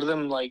 Wear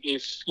them, like,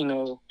 if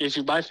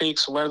you buy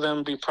fakes, wear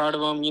them, be proud of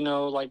them,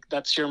 like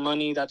that's your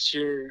money, that's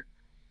your,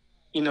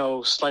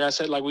 like I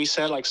said, like we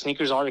said, like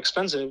sneakers are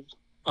expensive.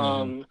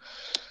 But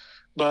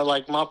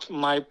like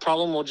my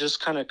problem will just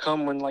kind of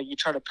come when like you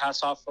try to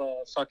pass off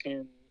a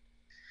fucking,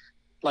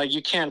 like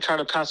you can't try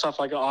to pass off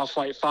like an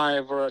Off-White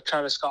 5 or a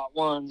Travis Scott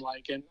 1,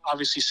 like, and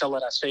obviously sell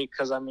it as fake,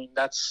 because I mean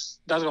that's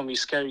gonna be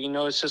scary.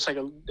 It's just like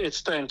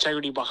it's the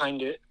integrity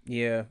behind it.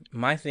 Yeah,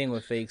 my thing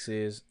with fakes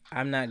is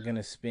I'm not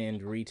gonna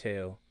spend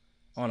retail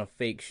on a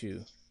fake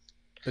shoe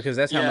because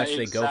that's how much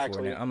they go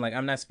for now. I'm like,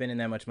 I'm not spending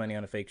that much money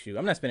on a fake shoe.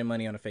 I'm not spending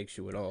money on a fake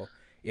shoe at all.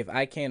 If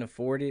I can't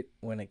afford it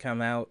when it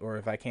come out, or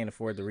if I can't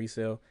afford the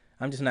resale,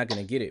 I'm just not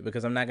gonna get it,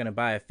 because I'm not gonna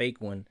buy a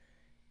fake one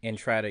and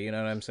try to, you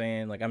know what I'm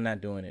saying? Like, I'm not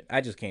doing it.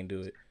 I just can't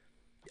do it.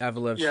 I've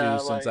loved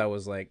shoes since I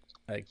was like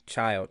a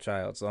child.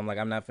 So I'm like,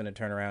 I'm not gonna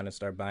turn around and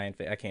start buying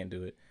fake. I can't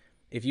do it.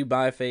 If you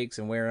buy fakes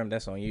and wear them,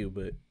 that's on you.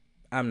 But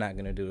I'm not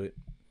gonna do it.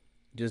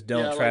 Just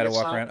don't try to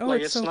walk around. Oh,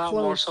 like, it's so not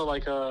close. More so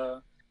like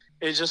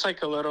it's just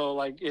like a little,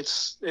 like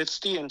it's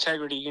the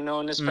integrity,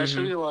 and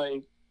especially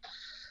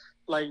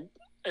like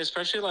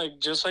especially like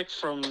just like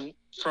from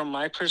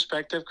my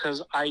perspective,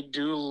 because I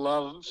do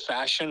love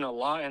fashion a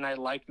lot, and I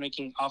like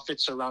making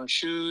outfits around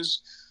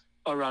shoes,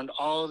 around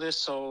all of this.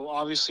 So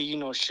obviously,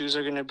 shoes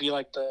are gonna be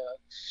like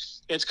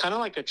it's kind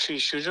of like a tree.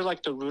 Shoes are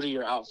like the root of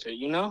your outfit,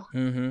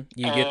 You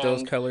get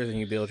those colors and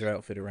you build your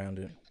outfit around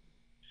it.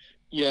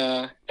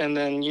 Yeah, and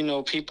then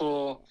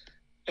people,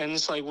 and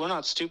it's like we're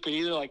not stupid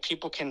either. Like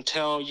people can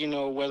tell,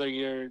 whether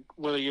you're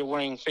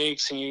wearing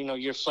fakes and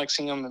you're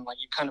flexing them, and like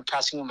you're kind of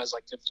passing them as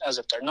like as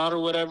if they're not, or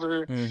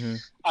whatever.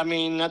 I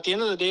mean, at the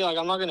end of the day, like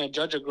I'm not gonna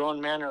judge a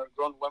grown man or a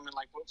grown woman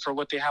like for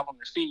what they have on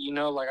their feet.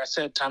 Like I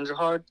said, times are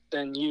hard.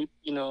 Then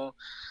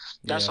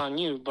that's on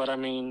you. But I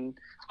mean,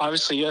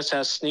 obviously, us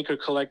as sneaker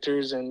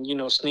collectors and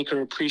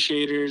sneaker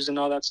appreciators and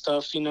all that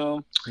stuff. Yeah,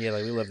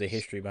 like we love the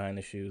history behind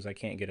the shoes. I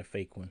can't get a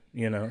fake one.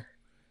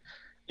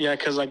 Yeah,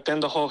 because like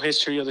then the whole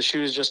history of the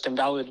shoe is just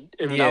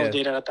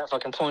invalidated at that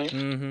fucking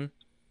point.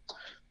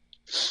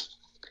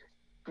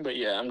 But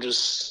yeah, I'm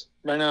just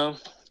right now.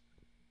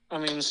 I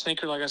mean,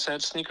 like I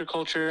said, sneaker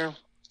culture.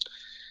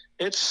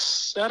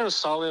 It's at a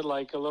solid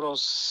like a little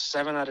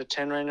 7 out of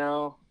 10 right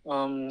now.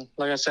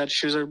 Like I said,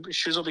 shoes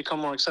will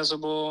become more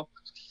accessible,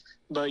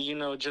 but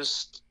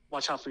just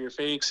watch out for your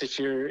fakes if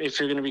you're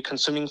gonna be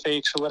consuming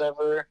fakes or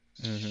whatever.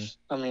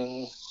 I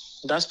mean,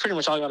 that's pretty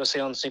much all I gotta say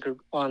on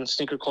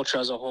sneaker culture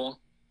as a whole.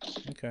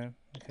 Okay.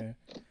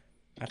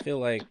 I feel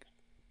like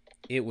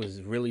it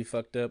was really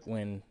fucked up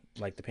when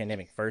like the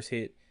pandemic first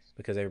hit,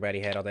 because everybody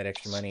had all that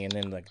extra money, and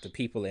then like the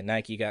people at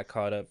Nike got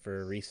caught up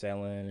for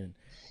reselling, and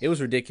it was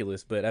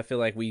ridiculous. But I feel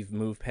like we've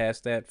moved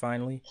past that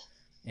finally,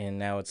 and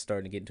now it's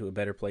starting to get into a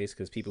better place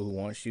because people who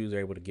want shoes are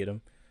able to get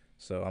them.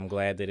 So I'm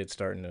glad that it's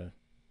starting to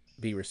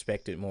be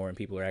respected more, and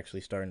people are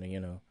actually starting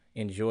to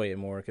enjoy it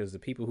more, because the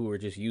people who are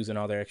just using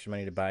all their extra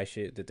money to buy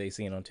shit that they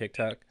seen on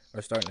TikTok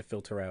are starting to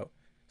filter out.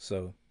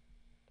 So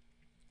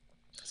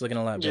it's looking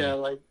a lot better.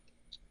 Like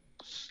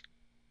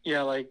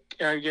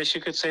I guess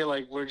you could say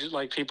like we're just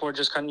like people are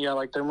just kind of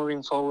like they're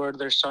moving forward.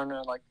 They're starting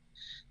to like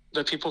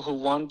the people who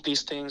want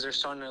these things are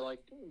starting to like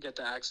get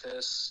the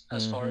access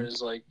as far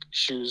as like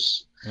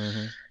shoes.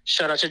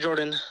 Shout out to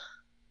Jordan.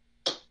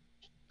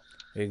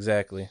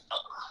 Exactly.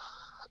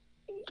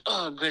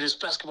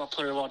 Greatest basketball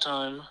player of all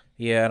time.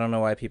 Yeah, I don't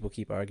know why people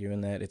keep arguing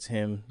that. It's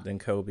him, then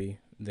Kobe,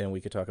 then we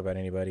could talk about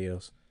anybody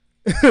else.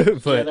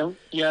 But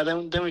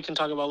then we can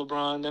talk about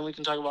LeBron. Then we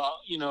can talk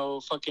about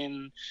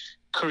fucking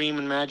Kareem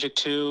and Magic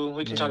too.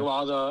 We can talk about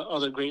all the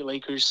other great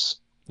Lakers.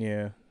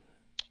 Yeah.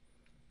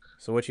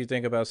 So what you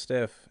think about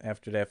Steph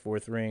after that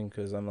fourth ring?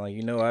 Because I'm like,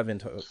 I've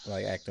been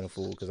like acting a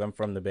fool because I'm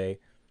from the Bay,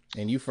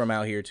 and you from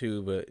out here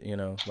too, but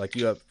like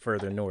you up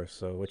further north.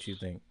 So what you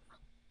think?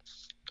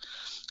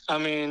 I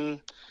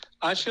mean,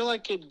 I feel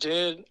like it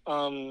did.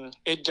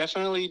 It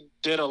definitely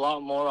did a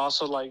lot more.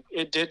 Also, like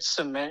it did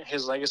cement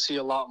his legacy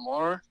a lot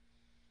more.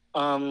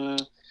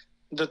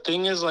 The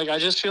thing is, like, I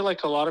just feel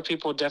like a lot of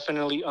people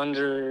definitely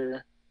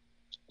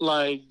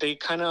they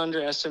kind of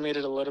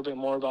underestimated a little bit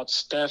more about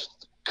Steph.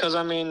 Because,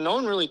 I mean, no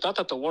one really thought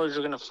that the Warriors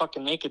were going to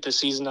fucking make it this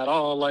season at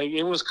all. Like,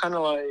 it was kind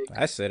of like...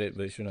 I said it,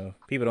 but,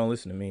 people don't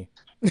listen to me.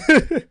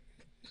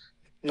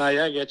 Nah,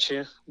 yeah, I get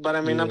you. But,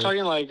 I mean, I'm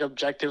talking, like,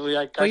 objectively.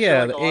 Like, the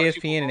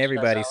ESPN and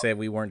everybody said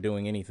we weren't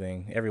doing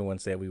anything. Everyone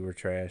said we were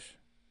trash.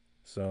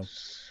 So...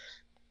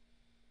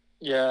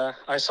 Yeah,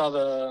 I saw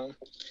the...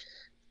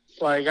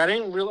 Like, I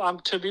didn't really...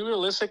 to be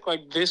realistic,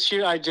 like, this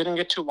year I didn't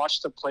get to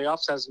watch the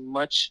playoffs as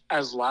much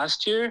as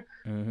last year.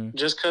 Mm-hmm.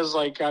 Just because,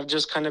 like, I've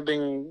just kind of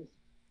been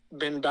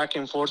back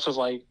and forth with,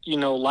 like,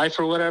 life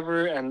or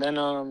whatever. And then,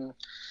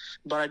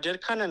 but I did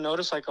kind of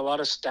notice, like, a lot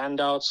of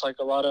standouts, like,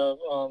 a lot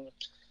of,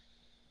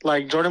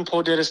 like, Jordan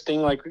Poole did his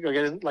thing, like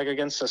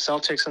against the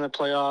Celtics in the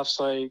playoffs.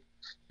 Like,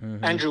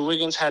 Andrew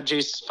Wiggins had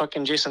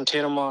Jason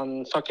Tatum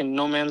on fucking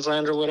no man's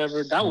land or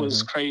whatever. That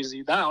was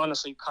crazy. That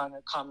honestly kind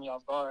of caught me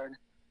off guard.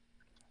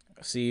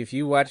 See, if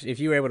you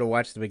were able to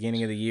watch the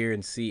beginning of the year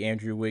and see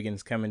Andrew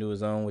Wiggins come into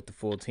his own with the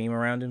full team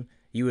around him,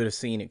 you would have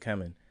seen it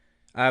coming.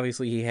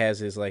 Obviously, he has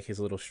his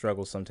little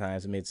struggles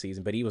sometimes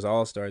mid-season, but he was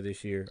all-star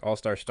this year,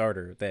 all-star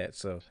starter at that.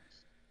 So,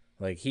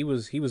 like, he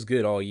was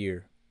good all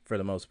year for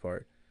the most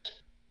part.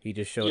 He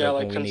just showed up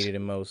when we needed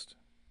him most.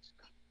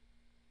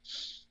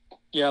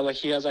 Yeah, like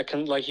he has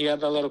he had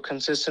that little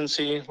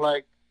consistency.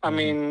 Like, I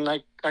mean,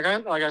 like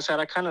I said,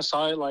 I kind of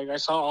saw it. Like, I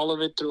saw all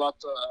of it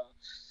throughout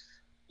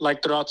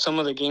some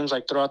of the games,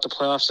 like throughout the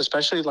playoffs,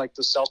 especially like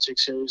the Celtics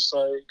series.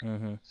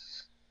 Like,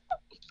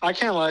 I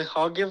can't lie,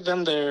 I'll give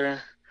them their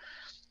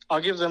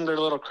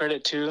little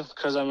credit too,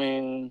 because I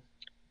mean,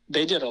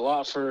 they did a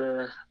lot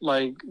for,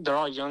 like, they're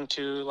all young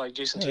too, like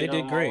Jason Tatum.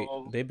 They did great.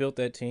 They built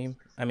that team.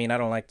 I mean, I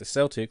don't like the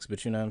Celtics,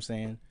 but you know what I'm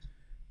saying.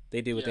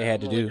 They did what they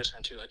had to do.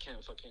 Too. I can't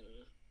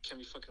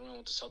be fucking around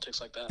with the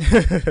Celtics like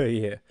that.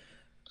 Yeah.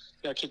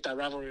 Gotta keep that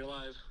rivalry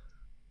alive.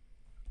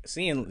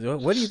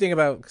 What do you think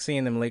about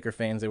seeing them Laker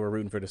fans that were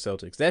rooting for the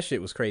Celtics? That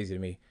shit was crazy to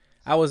me.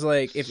 I was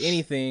like, if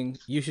anything,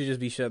 you should just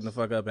be shutting the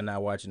fuck up and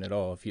not watching at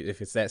all.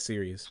 If it's that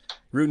serious,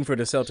 rooting for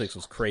the Celtics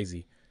was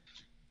crazy.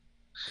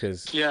 I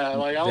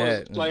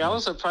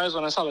was surprised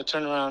when I saw the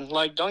turnaround.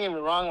 Like, don't get me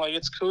wrong, like,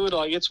 it's cool.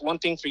 Like, it's one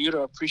thing for you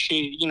to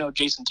appreciate,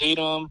 Jason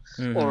Tatum,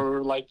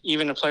 or like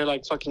even a player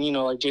like fucking,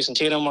 like Jason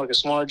Tatum, Marcus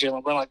Smart,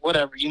 Jaylen Brown, like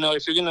whatever.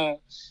 If you're gonna,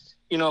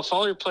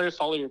 follow your player,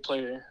 follow your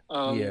player.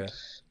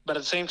 But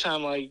at the same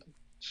time, like,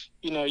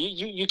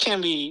 you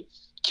can't be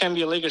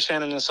a Lakers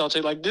fan and a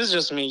Celtics. Like, this is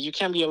just me. You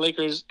can't be a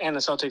Lakers and a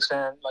Celtics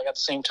fan, like, at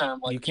the same time.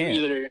 Like, you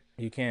can't.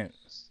 You can't.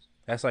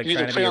 That's like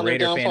trying to be a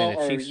Raider fan and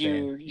a Chiefs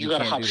fan. You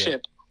gotta hop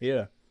ship.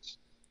 Yeah.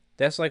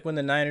 That's like when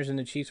the Niners and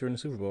the Chiefs were in the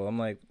Super Bowl. I'm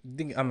like,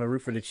 think I'm gonna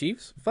root for the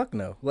Chiefs? Fuck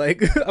no.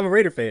 Like, I'm a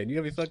Raider fan. You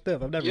gotta be fucked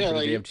up. I'm not rooting for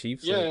the damn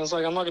Chiefs. Yeah, it's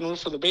like I'm not gonna root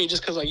for the Bay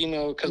just because, like,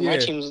 because my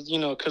team's,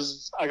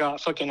 because I got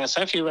fucking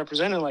SF here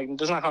representing. Like,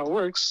 that's not how it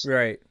works.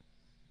 Right.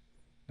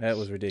 That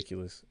was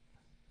ridiculous.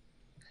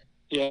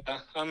 Yeah,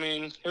 I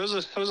mean, it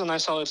was a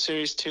nice solid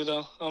series too,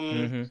 though.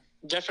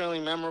 Definitely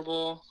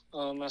memorable.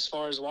 As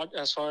far as like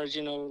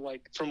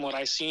from what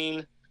I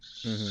seen.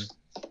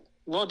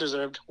 Well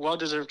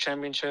deserved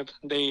championship.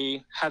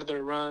 They had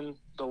their run,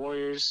 the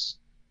Warriors,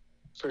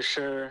 for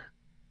sure.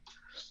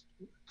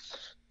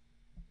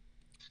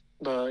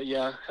 But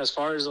yeah, as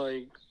far as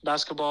like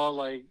basketball,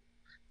 like,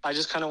 I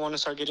just kind of want to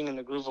start getting in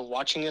the groove of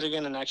watching it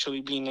again and actually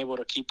being able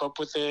to keep up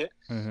with it.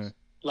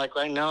 Like,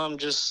 right now,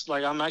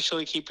 I'm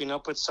actually keeping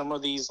up with some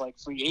of these, like,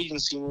 free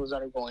agency moves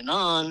that are going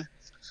on.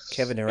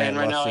 Kevin Durant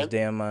lost his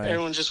damn mind.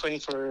 Everyone's just waiting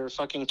for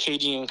fucking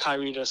KD and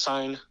Kyrie to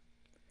sign.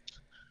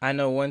 I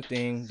know one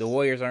thing. The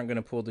Warriors aren't going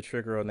to pull the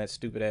trigger on that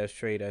stupid-ass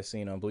trade I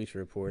seen on Bleacher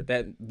Report.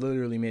 That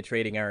literally meant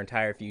trading our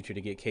entire future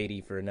to get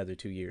KD for another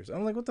 2 years.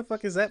 I'm like, what the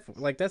fuck is that for?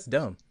 Like, that's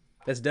dumb.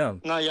 That's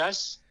dumb. No, I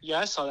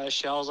saw that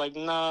shit. I was like,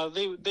 nah,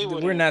 they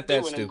wouldn't. We're not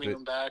that stupid. Bring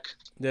him back.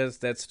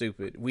 That's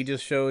stupid. We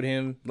just showed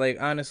him, like,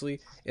 honestly,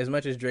 as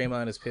much as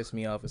Draymond has pissed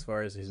me off as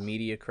far as his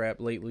media crap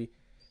lately,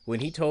 when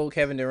he told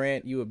Kevin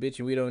Durant, you a bitch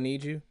and we don't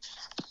need you,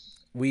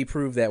 we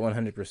proved that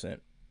 100%.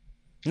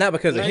 Not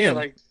because of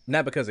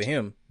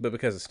him, but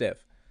because of Steph.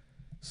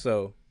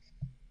 So,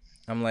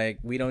 I'm like,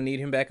 we don't need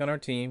him back on our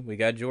team. We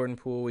got Jordan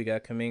Poole, we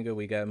got Kuminga,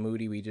 we got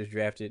Moody, we just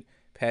drafted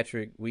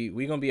Patrick. We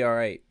gonna be all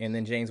right. And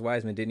then James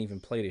Wiseman didn't even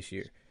play this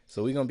year,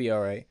 so we gonna be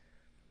all right.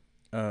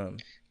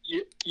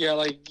 Yeah,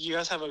 like, you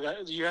guys have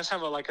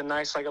a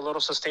nice, like, a little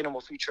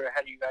sustainable future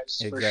ahead of you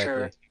guys, for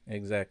sure.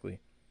 Exactly.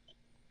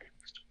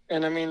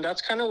 And I mean,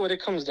 that's kind of what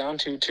it comes down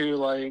to too,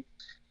 like.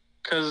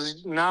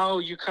 Because now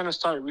you kind of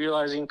start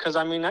realizing, because,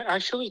 I mean,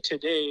 actually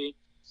today,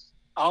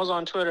 I was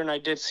on Twitter and I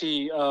did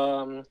see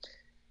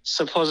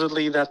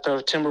supposedly that the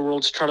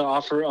Timberwolves try to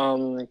offer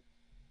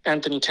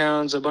Anthony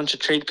Towns, a bunch of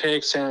trade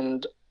picks,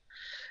 and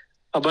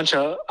a bunch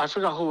of I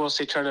forgot who else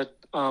they tried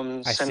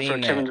to send for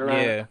Kevin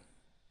Durant. Yeah,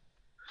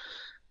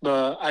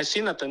 But I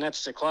seen that the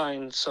Nets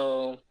declined,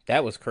 so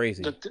that was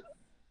crazy.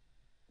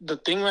 The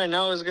thing right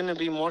now is going to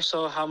be more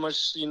so how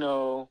much,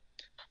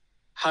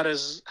 how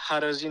does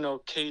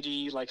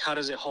KD, like, how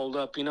does it hold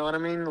up? You know what I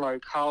mean?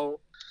 Like,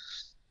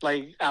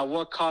 at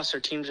what cost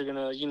our teams are going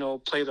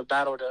to, play the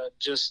battle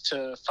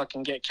to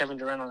fucking get Kevin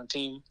Durant on the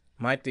team.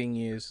 My thing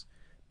is,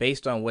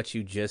 based on what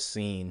you just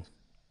seen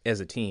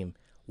as a team,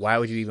 why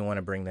would you even want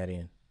to bring that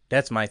in?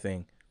 That's my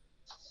thing.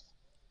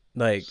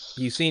 Like,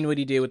 you've seen what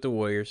he did with the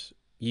Warriors.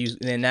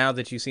 And now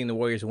that you've seen the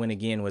Warriors win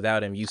again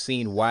without him, you've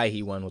seen why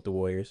he won with the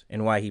Warriors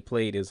and why he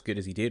played as good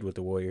as he did with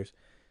the Warriors.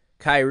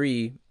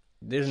 Kyrie,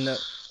 there's no,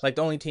 like,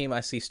 the only team I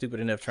see stupid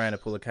enough trying to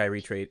pull a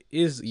Kyrie trade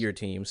is your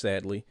team,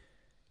 sadly.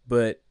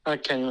 But I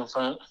can't even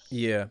front.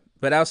 Yeah,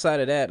 but outside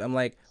of that, I'm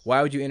like,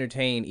 why would you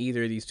entertain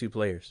either of these two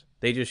players?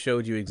 They just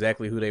showed you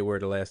exactly who they were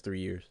the last 3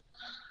 years.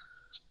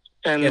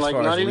 And, like,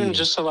 not even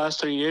just the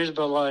last 3 years,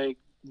 but, like,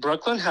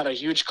 Brooklyn had a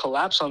huge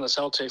collapse on the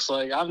Celtics.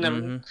 Like,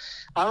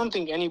 I don't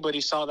think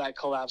anybody saw that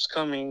collapse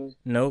coming.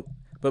 Nope.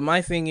 But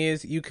my thing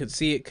is, you could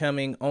see it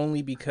coming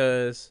only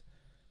because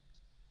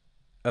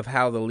of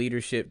how the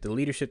leadership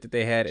that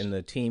they had and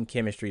the team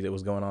chemistry that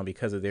was going on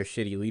because of their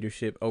shitty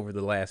leadership over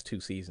the last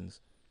 2 seasons.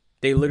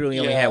 They literally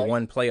only had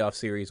one playoff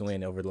series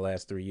win over the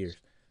last 3 years.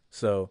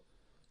 So,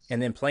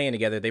 and then playing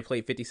together, they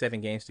played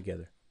 57 games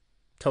together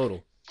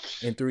total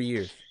in 3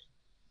 years.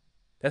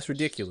 That's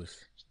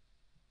ridiculous.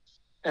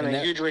 And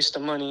a huge waste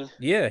of money.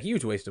 Yeah,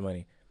 huge waste of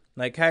money.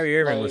 Like, Kyrie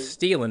Irving was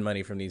stealing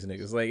money from these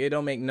niggas. Like, it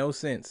don't make no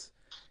sense.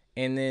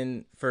 And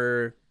then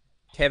for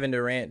Kevin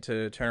Durant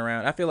to turn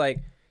around, I feel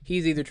like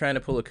he's either trying to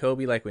pull a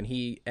Kobe, like when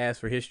he asked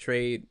for his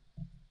trade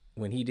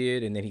when he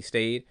did, and then he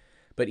stayed.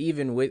 But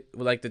even with,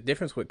 like, the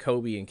difference with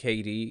Kobe and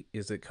KD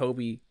is that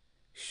Kobe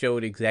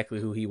showed exactly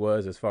who he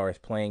was as far as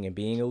playing and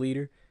being a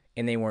leader,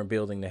 and they weren't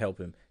building to help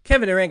him.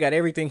 Kevin Durant got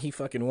everything he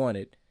fucking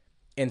wanted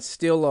and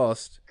still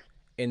lost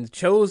and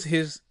chose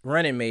his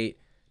running mate,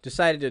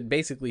 decided to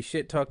basically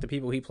shit talk the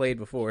people he played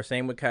before.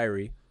 Same with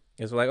Kyrie.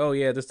 It's like, oh,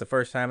 yeah, this is the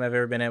first time I've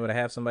ever been able to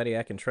have somebody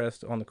I can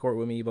trust on the court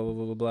with me, blah, blah,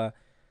 blah, blah, blah.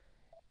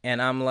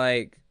 And I'm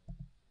like,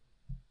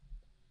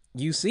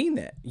 you seen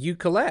that. You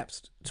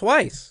collapsed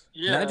twice.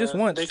 Yeah, not just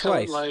once,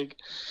 twice.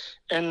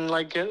 And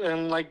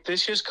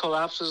this year's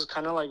collapse is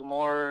kind of like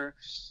more,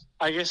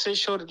 I guess it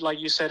showed, like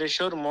you said, it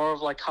showed more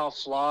of like how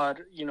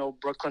flawed,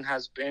 Brooklyn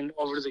has been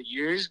over the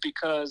years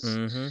because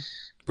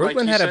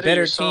Brooklyn had a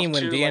better team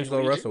when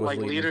D'Angelo Russell was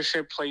leading.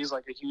 Leadership plays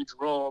like a huge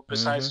role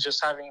besides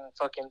just having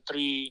fucking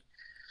 3.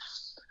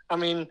 I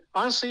mean,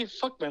 honestly,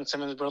 fuck Ben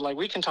Simmons, bro. Like,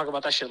 we can talk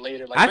about that shit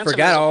later. Like, I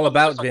forgot all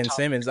about Ben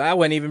Simmons. I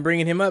wasn't even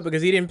bringing him up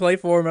because he didn't play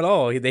for him at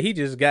all. He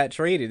just got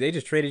traded. They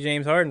just traded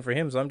James Harden for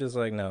him, so I'm just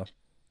like, no.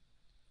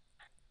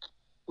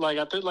 Like,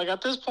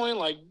 at this point,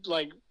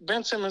 like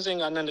Ben Simmons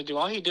ain't got nothing to do.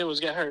 All he did was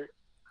get hurt.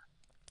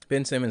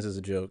 Ben Simmons is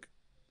a joke.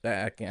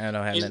 I don't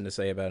have nothing to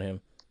say about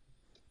him.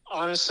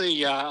 Honestly,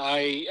 yeah.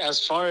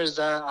 As far as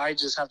that, I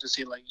just have to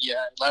say, like,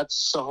 yeah,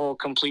 that's a whole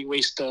complete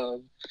waste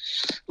of,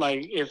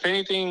 like, if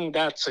anything,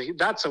 that's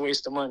a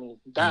waste of money.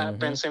 That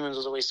Ben Simmons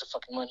was a waste of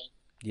fucking money.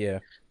 Yeah,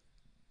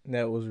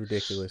 that was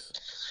ridiculous.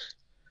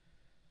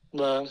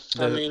 But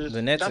I mean,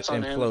 the Nets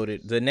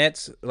imploded. The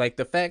Nets, like,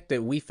 the fact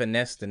that we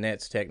finessed the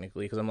Nets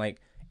technically, because I'm like,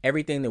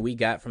 everything that we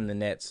got from the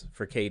Nets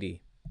for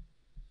KD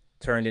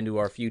turned into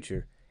our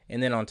future,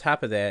 and then on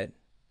top of that,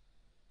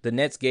 the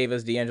Nets gave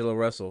us D'Angelo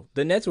Russell.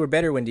 The Nets were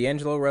better when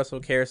D'Angelo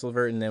Russell, Karis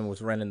LeVert, and them was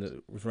running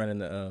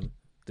the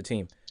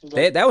team.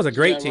 That was a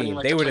great team.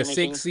 They were the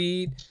 6th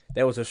seed.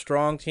 That was a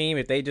strong team.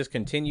 If they just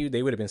continued,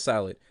 they would have been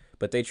solid.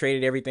 But they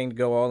traded everything to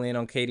go all in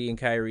on KD and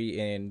Kyrie,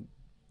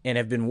 and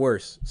have been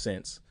worse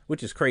since,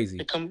 which is crazy.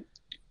 It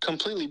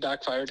completely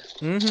backfired.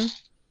 Don't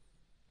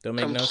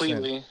make no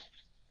sense.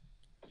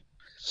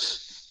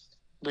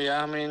 But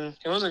yeah, I mean,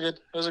 it was a good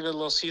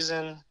little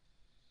season.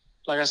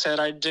 Like I said,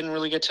 I didn't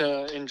really get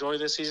to enjoy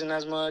this season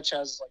as much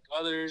as like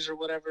others or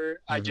whatever.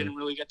 I didn't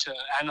really get to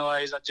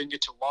analyze. I didn't get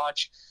to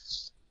watch.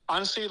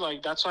 Honestly,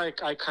 like that's why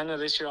I kind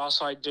of this year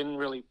also I didn't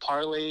really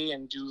parlay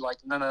and do like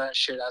none of that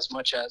shit as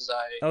much as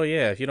I. Oh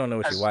yeah, if you don't know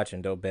what you're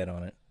watching, don't bet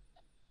on it.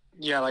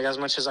 Yeah, like as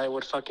much as I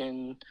would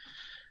fucking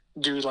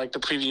do like the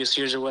previous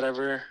years or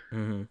whatever.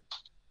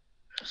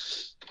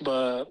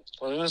 But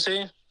what was I gonna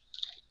say?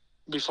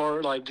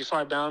 Before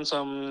I bounce,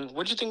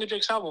 what'd you think of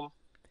Drake's album?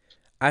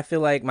 I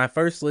feel like my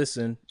first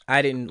listen,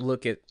 I didn't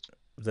look at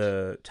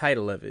the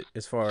title of it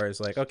as far as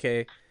like,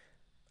 okay,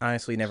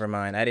 honestly, never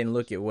mind. I didn't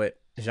look at what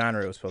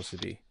genre it was supposed to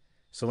be.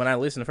 So when I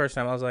listened the first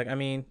time, I was like, I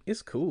mean,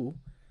 it's cool.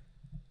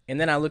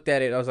 And then I looked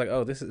at it, I was like,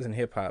 oh, this isn't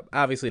hip-hop.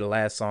 Obviously, the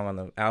last song on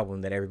the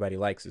album that everybody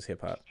likes is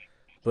hip-hop.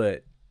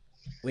 But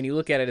when you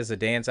look at it as a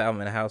dance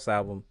album and a house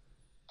album,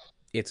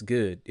 it's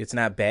good. It's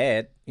not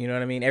bad. You know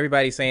what I mean?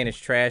 Everybody saying it's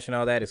trash and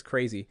all that is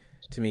crazy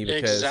to me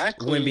because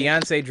when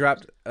Beyonce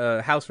dropped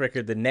a house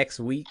record the next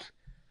week,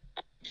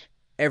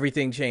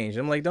 everything changed.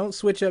 I'm like, don't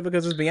switch up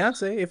because it's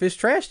Beyonce. If it's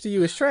trash to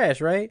you, it's trash,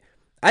 right?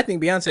 I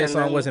think Beyonce's And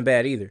song then- wasn't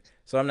bad either.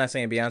 So I'm not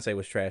saying Beyonce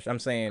was trash. I'm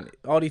saying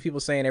all these people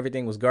saying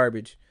everything was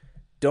garbage.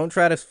 Don't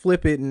try to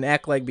flip it and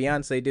act like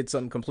Beyonce did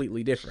something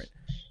completely different.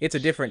 It's a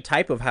different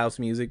type of house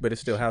music, but it's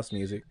still house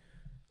music.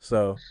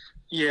 So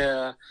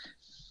Yeah.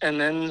 And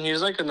then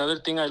here's like another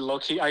thing I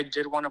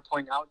did want to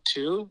point out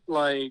too.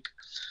 Like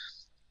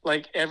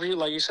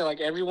you said, like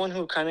everyone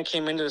who kind of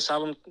came into this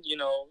album, you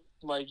know,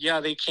 like, yeah,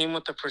 they came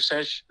with the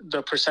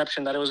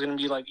perception that it was going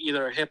to be like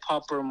either a hip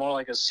hop or more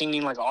like a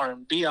singing, like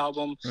R&B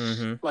album.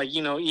 Like,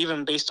 you know,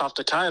 even based off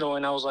the title.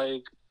 And I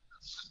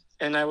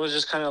was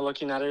just kind of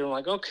looking at it and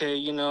like, okay,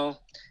 you know,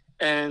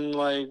 and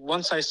like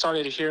once I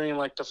started hearing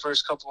like the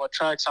first couple of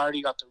tracks, I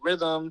already got the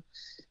rhythm.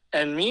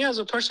 And me as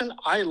a person,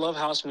 I love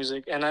house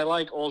music, and I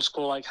like old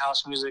school like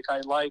house music. I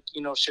like,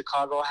 you know,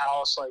 Chicago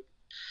house, like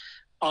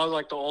all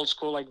like the old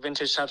school like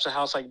vintage types of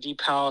house, like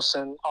deep house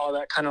and all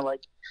that kind of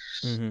like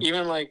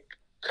even like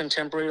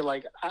contemporary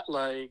like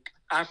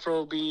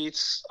Afro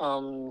beats.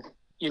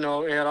 You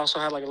know, it also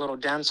had like a little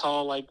dance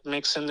hall like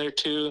mix in there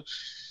too.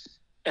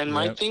 And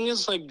my thing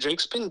is like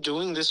Drake's been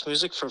doing this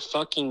music for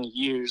fucking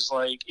years.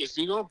 Like if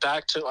you go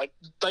back to like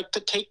the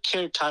Take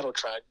Care title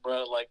track,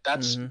 bro, like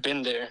that's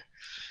been there.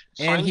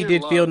 And Find he Your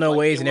did Feel Love, No like,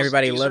 Ways, and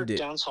everybody these loved are it.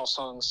 Dancehall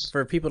songs.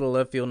 For people to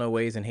love Feel No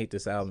Ways and hate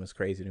this album is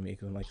crazy to me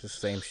because I'm like, it's the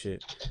same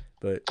shit.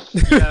 But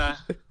Yeah,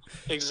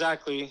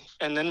 exactly.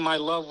 And then My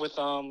Love with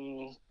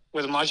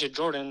Majid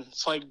Jordan.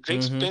 It's like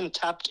Drake's been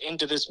tapped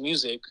into this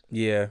music.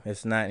 yeah,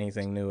 it's not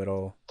anything new at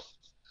all.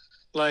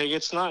 Like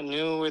it's not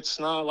new. It's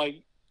not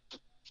like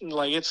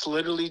it's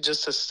literally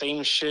just the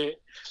same shit.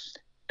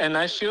 And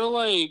I feel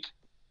like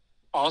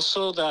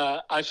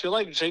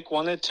Drake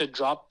wanted to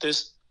drop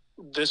this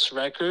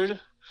record,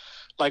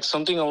 like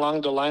something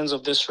along the lines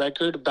of this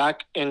record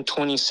back in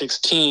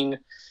 2016,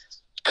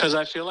 because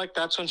I feel like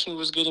that's when he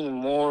was getting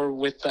more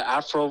with the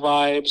Afro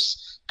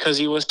vibes, because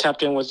he was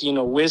tapped in with, you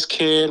know,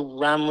 Wizkid,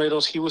 Ram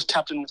Riddles. He was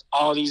tapped in with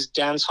all these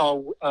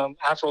dancehall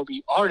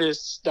Afrobeat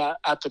artists that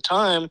at the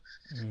time,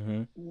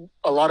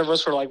 a lot of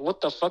us were like,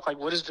 what the fuck? Like,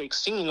 what is Drake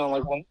singing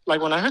on?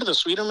 Like when I heard the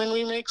Sweeterman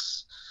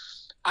remix,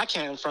 I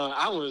can't front.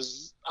 I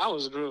was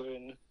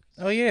grooving.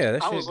 Oh yeah,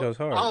 that shit goes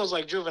hard. I was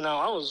like Juvenile.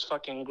 I was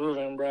fucking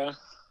grooving, bro.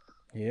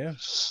 Yeah.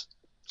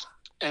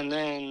 And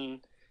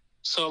then,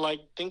 so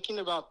like thinking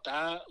about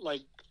that,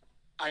 like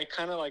I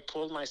kind of like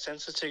pulled my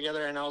senses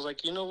together, and I was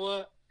like, you know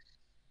what?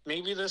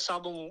 Maybe this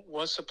album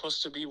was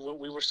supposed to be what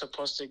we were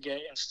supposed to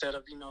get instead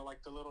of, you know,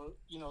 like the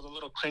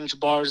little cringe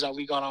bars that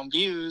we got on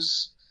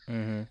Views.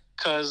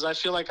 Because I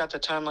feel like at the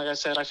time, like I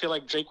said, I feel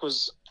like Drake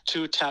was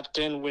too tapped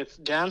in with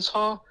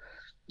dancehall.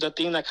 The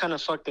thing that kind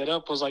of fucked it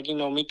up was like, you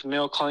know, Meek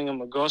Mill calling him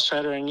a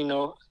ghostwriter, and, you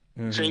know,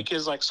 Drake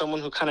is like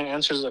someone who kind of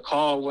answers the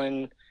call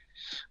when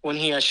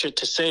he has shit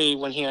to say,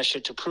 when he has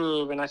shit to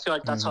prove. And I feel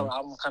like that's how the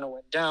album kind of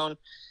went down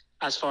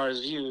as far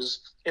as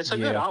Views. It's a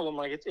good album.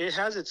 Like it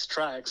has its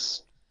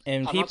tracks.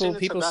 And people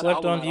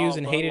slept on Views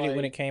and hated it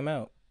when it came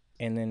out,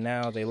 and then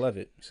now they love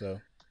it.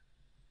 So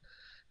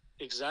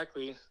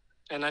exactly.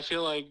 And I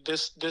feel like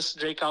this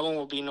Drake album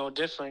will be no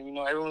different. You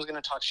know, everyone's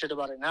gonna talk shit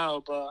about it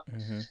now, but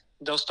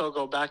they'll still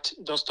go back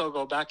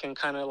and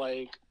kind of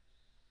like,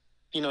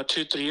 you know,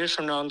 2-3 years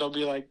from now, and they'll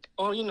be like,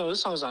 oh, you know,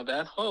 this song's not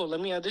bad. Oh, let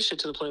me add this shit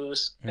to the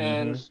playlist.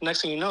 And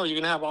next thing you know, you're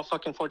gonna have all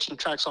fucking 14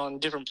 tracks on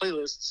different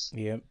playlists.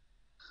 Yep.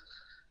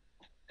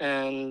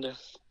 And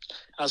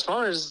as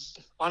far as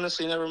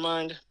honestly,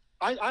 Nevermind,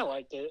 I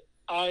liked it.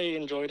 I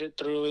enjoyed it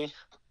thoroughly.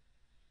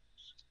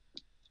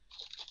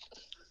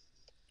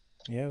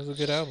 Yeah, it was a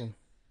good album.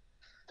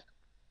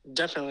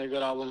 Definitely a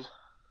good album.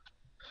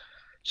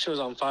 She was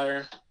on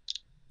fire.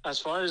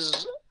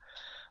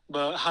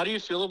 But how do you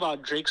feel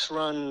about Drake's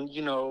run,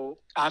 you know,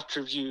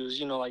 after Views,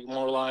 you know, like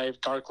More Life,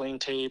 Dark Lane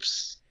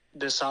Tapes,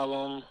 this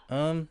album,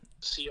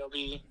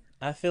 CLB?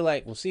 I feel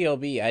like, well,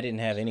 CLB I didn't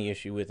have any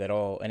issue with at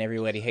all, and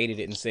everybody hated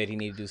it and said he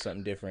needed to do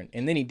something different.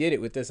 And then he did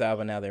it with this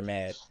album, now they're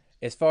mad.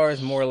 As far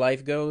as More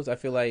Life goes, I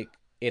feel like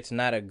it's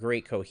not a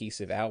great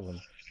cohesive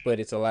album,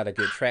 but it's a lot of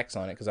good tracks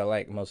on it, because I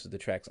like most of the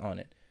tracks on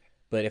it.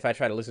 But if I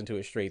try to listen to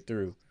it straight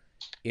through,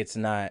 it's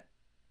not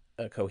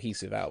a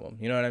cohesive album.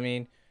 You know what I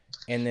mean?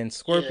 And then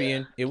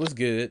Scorpion, it was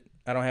good.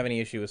 I don't have any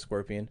issue with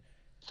Scorpion.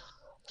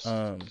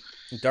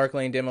 Dark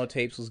Lane Demo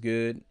Tapes was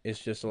good. It's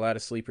just a lot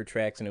of sleeper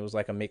tracks, and it was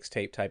like a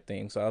mixtape type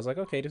thing. So I was like,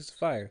 okay, this is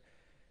fire.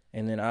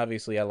 And then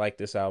obviously I like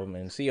this album,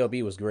 and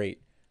CLB was great.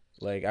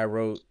 Like, I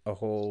wrote a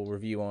whole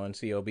review on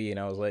CLB, and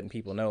I was letting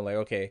people know, like,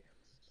 okay,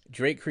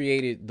 Drake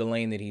created the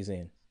lane that he's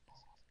in.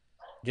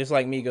 Just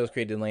like Migos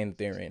created the lane that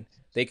they're in.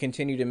 They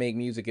continue to make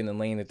music in the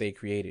lane that they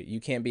created.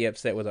 You can't be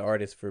upset with an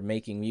artist for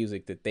making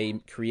music that they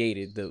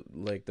created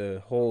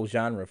the whole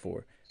genre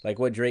for. Like,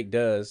 what Drake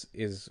does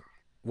is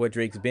what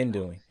Drake's been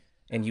doing,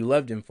 and you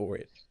loved him for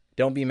it.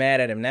 Don't be mad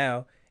at him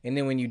now. And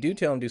then when you do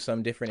tell him to do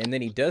something different, and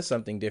then he does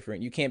something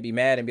different, you can't be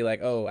mad and be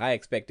like, oh, I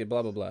expected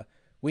blah, blah, blah.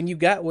 When you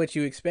got what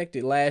you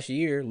expected last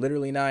year,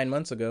 literally 9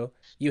 months ago,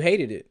 you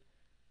hated it.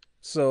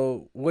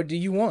 So what do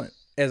you want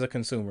as a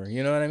consumer?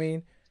 You know what I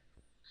mean?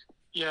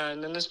 Yeah,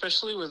 and then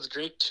especially with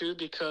Drake too,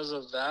 because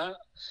of that,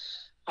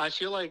 I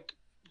feel like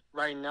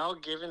right now,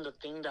 given the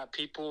thing that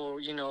people,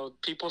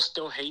 people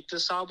still hate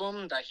this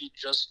album that he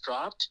just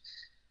dropped,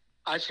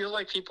 I feel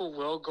like people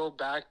will go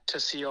back to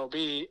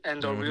CLB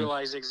and they'll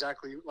realize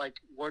exactly, like,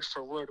 word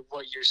for word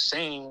what you're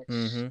saying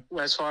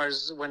as far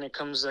as when it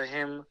comes to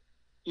him,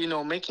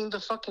 making the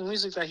fucking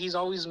music that he's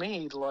always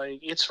made. Like,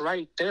 it's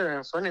right there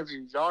in front of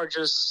you. Y'all are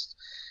just,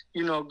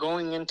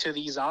 going into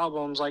these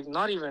albums, like,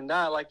 not even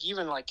that, like,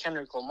 even, like,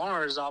 Kendrick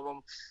Lamar's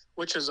album,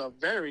 which is a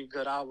very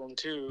good album,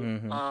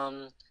 too.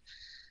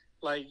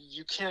 Like,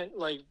 you can't,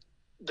 like,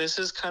 this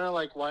is kind of,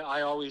 like, why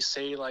I always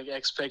say, like,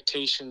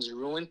 expectations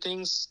ruin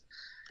things.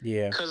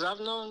 Yeah. Because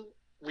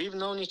we've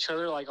known each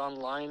other, like,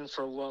 online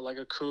for,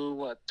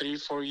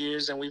 3-4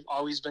 years, and we've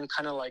always been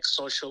kind of, like,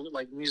 social,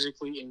 like,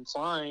 musically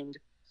inclined.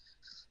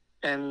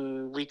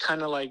 And we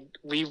kind of, like,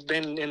 we've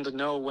been in the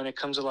know when it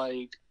comes to,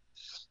 like,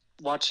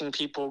 watching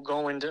people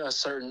go into a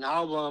certain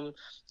album,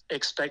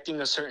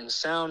 expecting a certain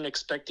sound,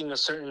 expecting a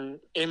certain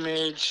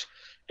image,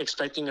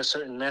 expecting a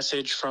certain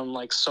message from,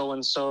 like,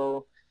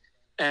 so-and-so,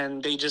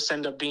 and they just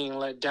end up being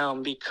let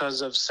down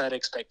because of said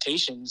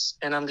expectations.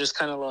 And I'm just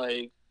kind of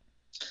like,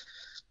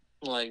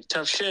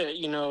 tough shit,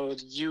 you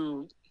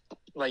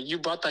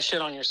brought that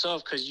shit on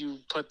yourself because you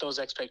put those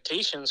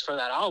expectations for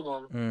that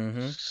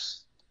album.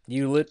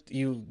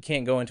 You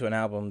can't go into an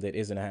album that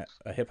isn't a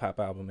hip-hop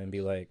album and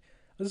be like,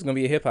 this is going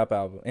to be a hip-hop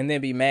album, and then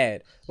be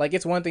mad. Like,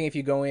 it's one thing if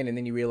you go in and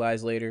then you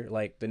realize later,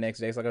 like, the next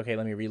day, it's like, okay,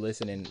 let me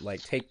re-listen and,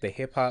 like, take the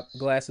hip-hop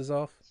glasses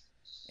off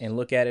and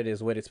look at it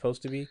as what it's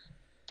supposed to be.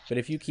 But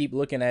if you keep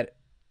looking at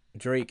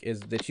Drake is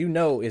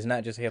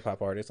not just a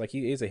hip-hop artist, like,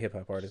 he is a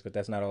hip-hop artist, but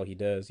that's not all he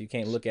does. You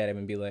can't look at him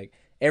and be like,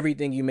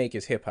 everything you make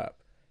is hip-hop.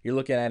 You're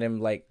looking at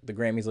him like the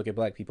Grammys look at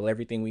black people.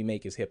 Everything we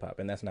make is hip-hop,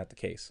 and that's not the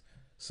case.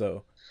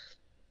 So...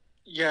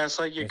 yeah, it's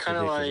like it's kind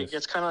of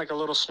like a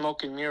little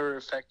smoke and mirror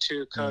effect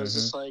too, because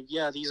it's like,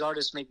 yeah, these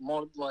artists make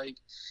more, like,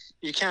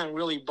 you can't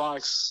really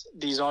box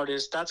these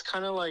artists. That's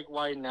kind of like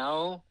why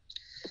now,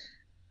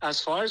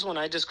 as far as when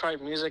I describe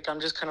music, I'm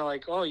just kind of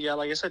like, oh yeah,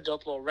 like I said,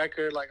 dope little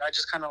record. Like, I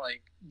just kind of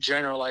like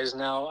generalize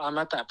now. I'm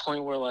at that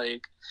point where,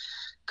 like,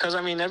 because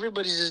I mean,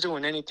 everybody's just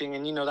doing anything,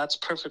 and that's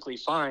perfectly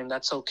fine.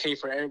 That's okay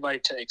for everybody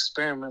to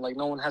experiment. Like,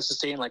 no one has to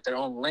stay in, like, their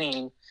own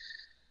lane.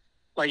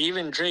 Like,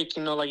 even Drake,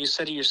 like you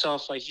said to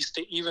yourself, like,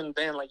 even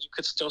then, like, you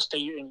could still stay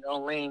in your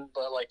own lane,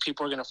 but, like,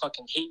 people are going to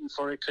fucking hate you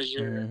for it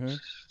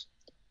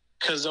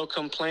because they'll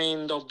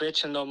complain, they'll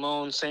bitch, and they'll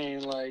moan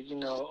saying, like,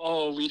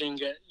 oh, we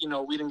didn't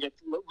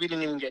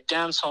even get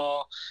dance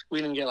hall. We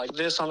didn't get, like,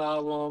 this on the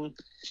album.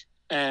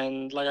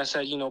 And like I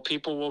said,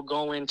 people will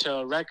go into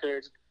a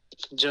record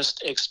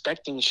just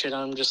expecting shit.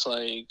 I'm just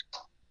like,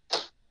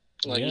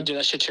 you do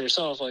that shit to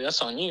yourself. Like,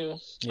 that's on you.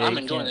 Yeah, I'm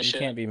enjoying this shit.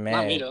 You can't be mad.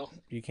 Not me, though.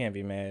 You can't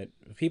be mad.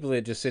 People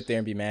that just sit there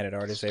and be mad at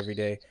artists every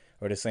day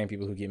are the same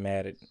people who get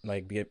mad at,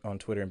 like, be on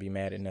Twitter and be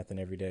mad at nothing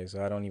every day.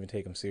 So I don't even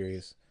take them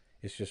serious.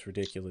 It's just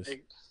ridiculous.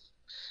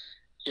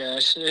 Yeah,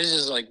 it's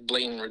just, like,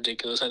 blatant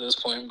ridiculous at this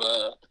point.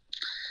 But,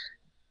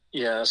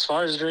 yeah, as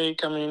far as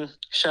Drake, I mean,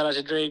 shout out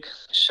to Drake.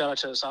 Shout out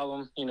to this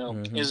album.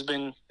 It's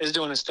doing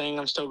its thing.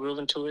 I'm still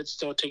grooving to it.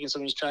 Still taking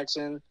some of these tracks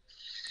in.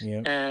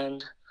 Yeah.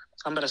 And...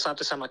 I'm going to stop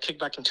this on my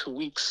kickback in 2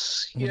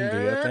 weeks. Yeah.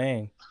 Do your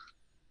thing.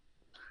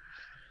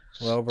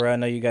 Well, bro, I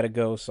know you got to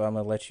go, so I'm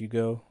going to let you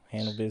go,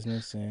 handle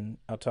business, and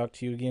I'll talk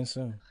to you again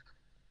soon.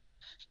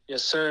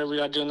 Yes, sir. We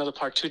got to do another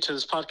part 2 to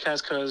this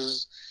podcast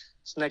because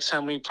next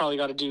time we probably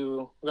got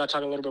to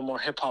talk a little bit more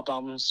hip-hop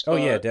albums. Oh,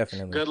 yeah,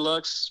 definitely. Good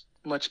looks.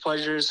 Much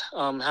pleasures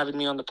having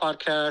me on the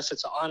podcast.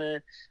 It's an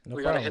honor.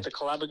 We got to hit the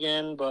collab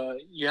again, but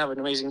you have an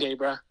amazing day,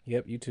 bro.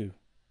 Yep, you too.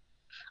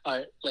 All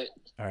right, late.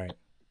 All right.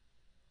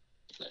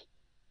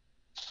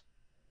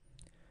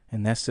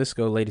 And that's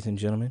Cisco, ladies and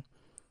gentlemen.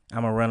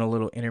 I'm going to run a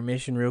little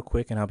intermission real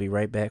quick, and I'll be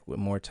right back with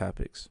more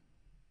topics.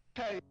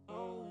 Why,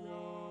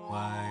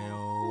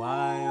 oh,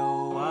 why,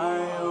 oh,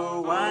 why,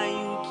 oh, why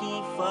you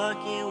keep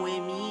fucking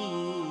with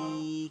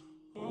me?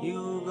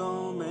 You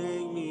gon'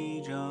 make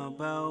me jump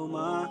out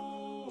my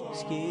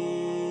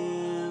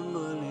skin,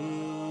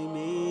 believe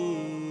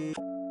me.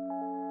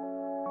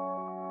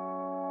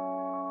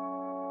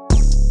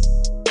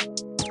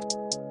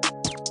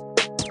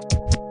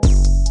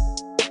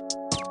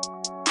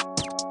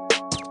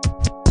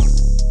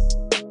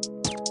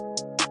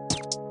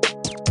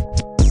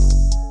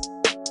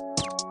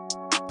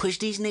 Push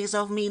these niggas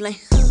off me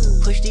like,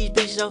 push these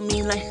bitches off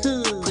me like,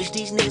 push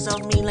these niggas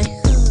off me like,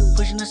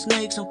 pushing the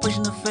snakes, I'm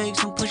pushing the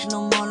fakes, I'm pushing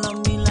them all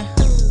off me like,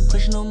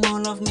 pushing them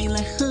all off me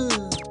like,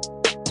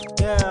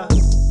 yeah.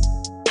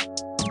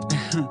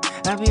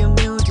 I be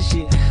immune to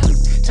shit,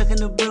 tucking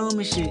the broom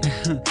and shit,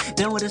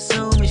 done with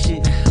assuming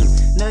shit.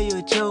 Know you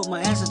a joke, my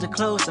answers the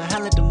close, I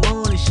holla at the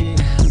moon and shit.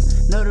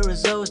 Know the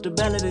results, the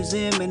ballot is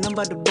in, man, I'm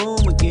about to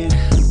boom again.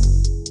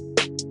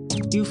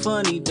 You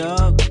funny,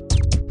 dog.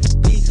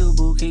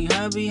 Peekaboo, can't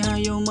hide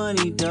behind your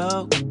money,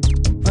 dog.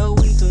 For a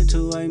week or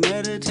two, I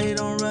meditate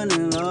on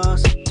running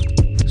lost.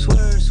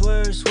 Swerve,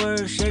 swerve,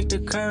 swerve, shake the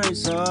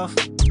currents off.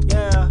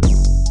 Yeah.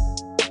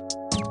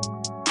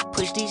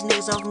 Push these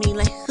niggas off me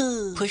like,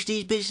 push Push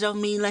these bitches off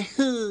me like,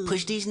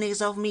 push these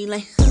niggas off me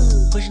like,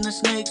 pushing the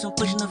snakes, I'm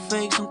pushing the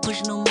fakes, I'm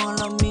pushing them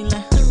all off me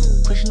like,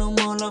 pushing them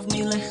all off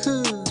me like,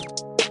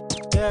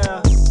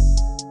 yeah.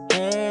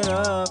 Head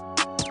up,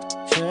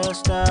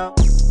 chest out,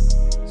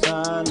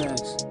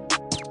 silence.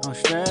 I'm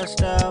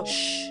stressed out.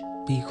 Shh,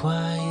 be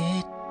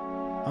quiet.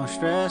 I'm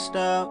stressed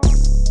out,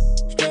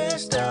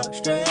 stressed out,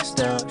 stressed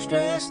out,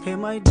 stressed. Hit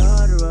my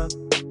daughter up.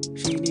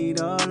 She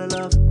need all the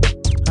love.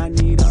 I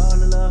need all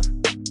the love.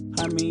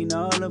 I mean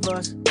all of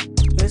us.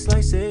 It's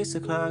like 6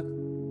 o'clock.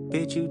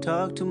 Bitch, you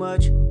talk too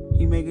much.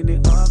 You making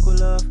it awkward,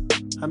 love.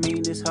 I mean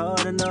it's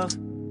hard enough.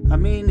 I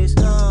mean it's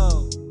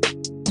no.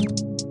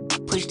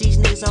 Push these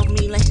niggas off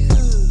me like,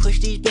 push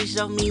these bitches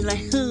off me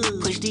like,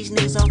 push these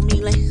niggas off me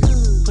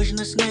like, pushing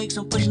the snakes,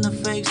 I'm pushing the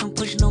fakes, I'm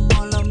pushing them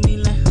all off me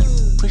like,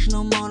 pushing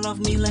them all off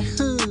me like,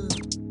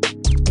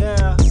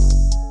 yeah.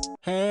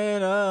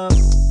 Head up,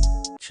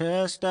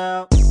 chest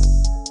out,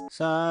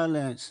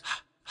 silence.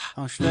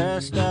 I'm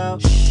stressed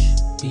out. Shh,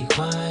 be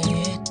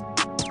quiet.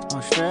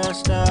 I'm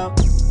stressed out,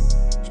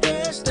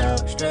 stressed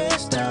out,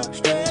 stressed out,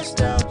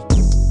 stressed out.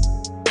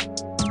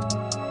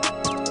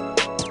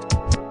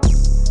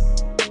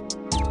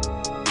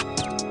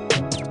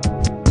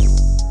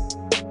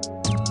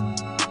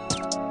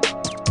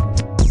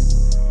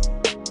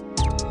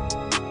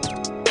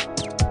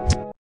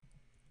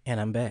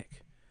 And I'm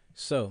back.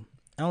 So,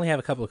 I only have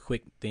a couple of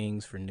quick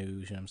things for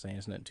news, you know what I'm saying?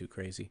 It's nothing too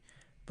crazy.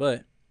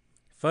 But,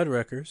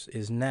 Fuddruckers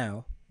is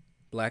now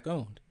black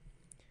owned.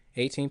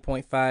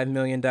 $18.5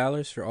 million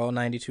for all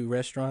 92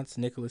 restaurants.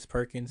 Nicholas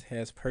Perkins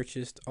has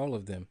purchased all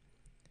of them.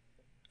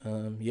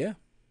 Yeah.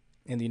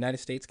 In the United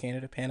States,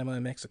 Canada, Panama,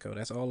 and Mexico.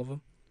 That's all of them.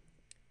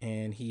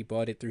 And he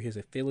bought it through his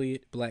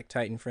affiliate, Black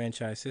Titan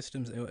Franchise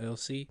Systems,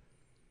 LLC.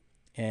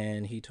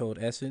 And he told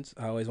Essence,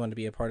 I always wanted to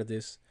be a part of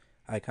this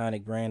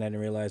iconic brand. I didn't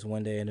realize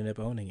one day I ended up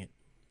owning it.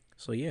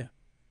 So yeah,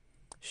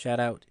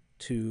 shout out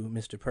to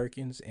Mr.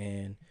 Perkins,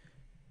 and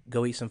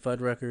go eat some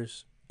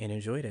Fuddruckers and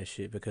enjoy that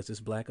shit because it's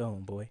black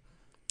owned, boy.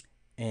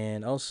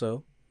 And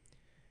also,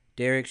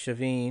 Derek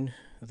Chauvin,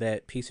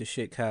 that piece of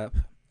shit cop,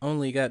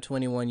 only got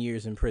 21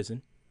 years in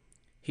prison.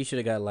 He should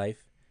have got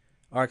life.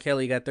 R.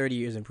 Kelly got 30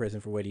 years in prison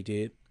for what he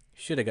did.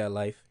 Should have got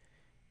life.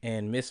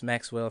 And Miss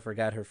Maxwell,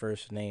 forgot her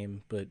first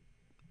name, but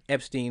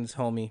Epstein's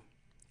homie,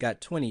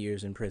 got 20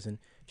 years in prison.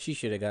 She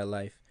should have got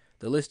life.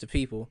 The list of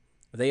people,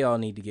 they all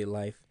need to get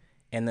life.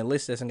 And the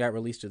list hasn't got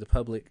released to the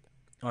public,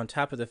 on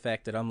top of the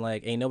fact that I'm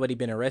like, ain't nobody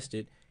been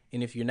arrested.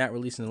 And if you're not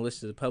releasing the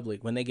list to the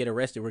public, when they get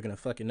arrested, we're going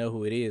to fucking know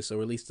who it is. So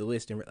release the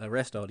list and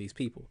arrest all these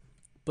people.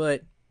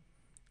 But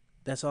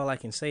that's all I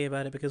can say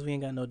about it, because we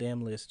ain't got no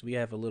damn list. We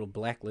have a little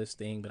blacklist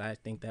thing, but I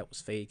think that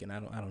was fake, and I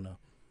don't know.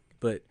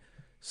 But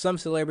some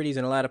celebrities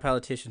and a lot of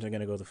politicians are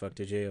going to go the fuck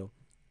to jail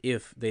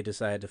if they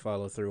decide to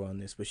follow through on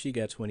this. But she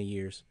got 20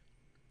 years.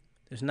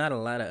 There's not a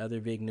lot of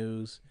other big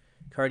news.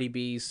 Cardi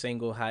B's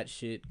single Hot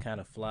Shit kind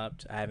of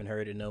flopped. I haven't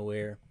heard it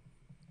nowhere.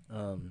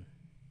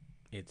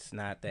 It's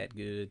not that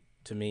good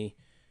to me.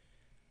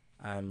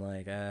 I'm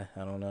like, I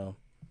don't know.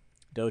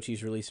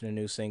 Doechie's releasing a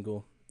new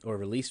single, or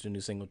released a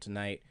new single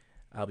tonight.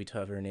 I'll be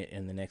covering it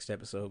in the next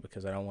episode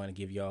because I don't want to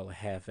give y'all a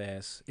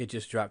half-ass. It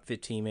just dropped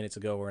 15 minutes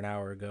ago or an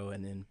hour ago,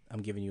 and then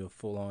I'm giving you a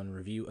full-on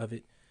review of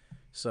it.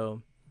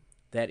 So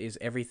that is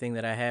everything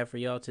that I have for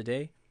y'all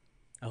today.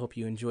 I hope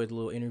you enjoyed the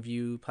little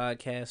interview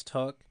podcast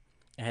talk.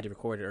 I had to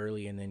record it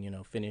early and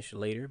then, finish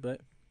later,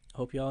 but I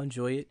hope y'all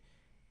enjoy it.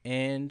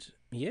 And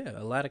yeah,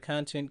 a lot of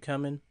content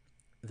coming.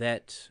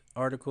 That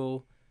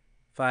article,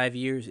 5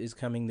 years, is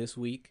coming this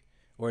week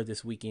or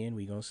this weekend.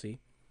 We gonna see.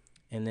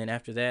 And then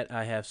after that,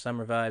 I have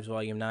Summer Vibes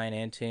Volume 9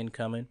 and 10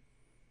 coming.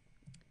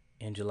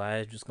 And July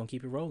is just gonna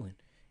keep it rolling.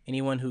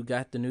 Anyone who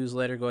got the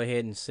newsletter, go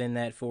ahead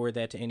and forward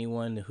that to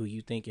anyone who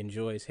you think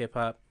enjoys hip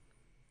hop.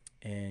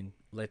 And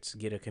let's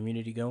get a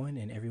community going,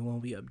 and everyone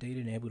will be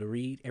updated and able to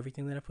read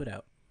everything that I put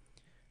out.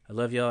 I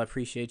love y'all. I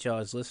appreciate y'all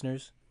as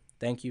listeners.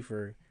 Thank you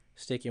for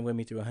sticking with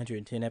me through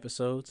 110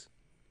 episodes.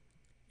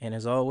 And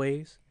as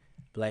always,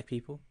 black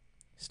people,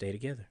 stay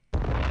together.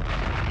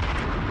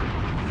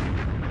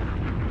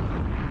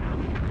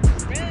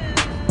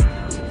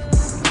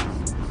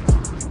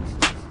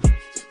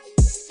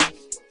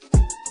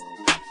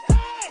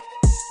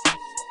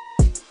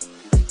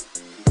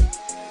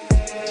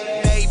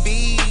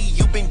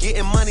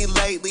 Getting money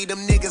lately, them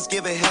niggas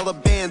giving hella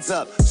bands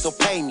up, so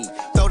pay me,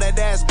 throw that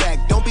ass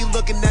back, don't be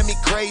looking at me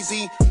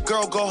crazy,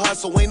 girl go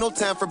hustle, ain't no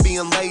time for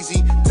being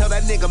lazy, tell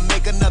that nigga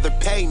make another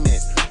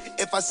payment,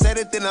 if I said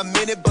it then I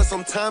meant it, but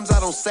sometimes I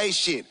don't say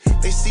shit,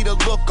 they see the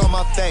look on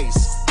my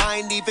face, I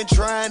ain't even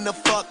trying to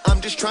fuck, I'm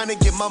just trying to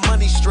get my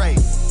money straight,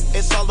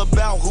 it's all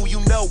about who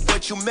you know,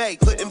 what you make,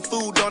 putting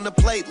food on the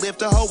plate,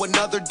 lift a hoe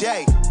another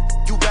day.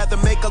 You rather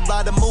make a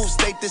lot of moves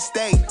state to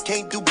state.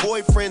 Can't do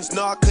boyfriends,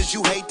 nah, cause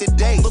you hate to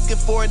date. Looking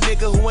for a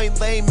nigga who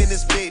ain't lame in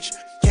this bitch.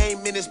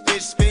 Came in this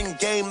bitch, spin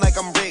game like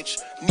I'm rich.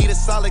 Need a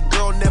solid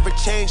girl, never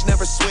change,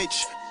 never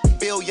switch.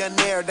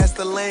 Billionaire, that's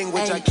the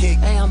language I kick.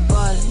 Hey, I'm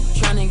ballin',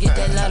 tryna get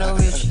that lotto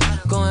rich.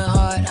 Going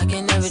hard, I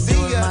can never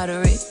do it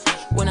moderate.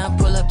 When I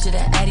pull up to the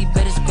Addy,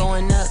 bet it's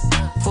going up.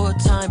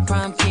 Full-time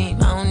prime king.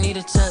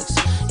 a tux.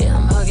 Yeah,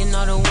 I'm hugging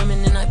all the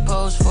women and I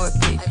pose for a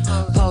pic.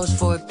 Pose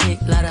for a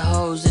pic, lot of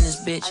hoes in this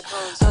bitch.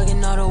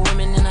 Hugging all the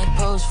women and I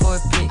pose for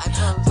a pic.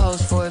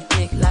 Pose for a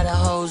pic, lot of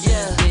hoes in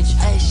this bitch.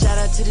 Hey, shout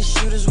out to the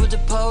shooters with the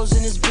pose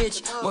in this bitch.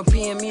 More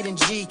PME than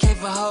GK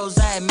for hoes,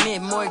 I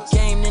admit. More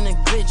game than a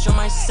glitch on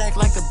my sack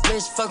like a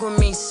blitz. Fuck with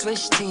me,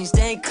 switch teams,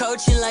 they ain't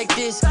coaching like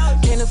this.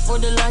 Can't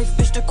afford the life,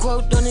 bitch, the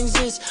quote don't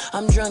exist.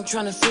 I'm drunk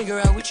trying to figure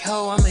out which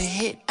hoe I'ma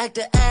hit. Act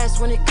the ass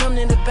when it come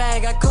to the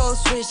bag, I cold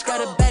switch.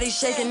 Got a baddie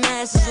shaking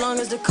ass as long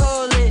as the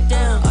cold lit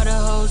down. All the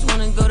hoes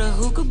wanna go to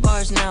hookah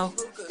bars now,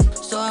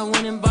 so I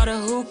went and bought a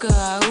hookah.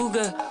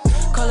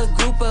 Call a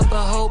group up,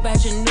 a whole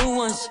batch of new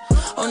ones.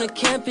 On the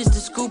campus to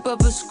scoop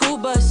up a school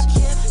bus.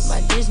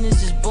 My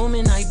business is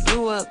booming, I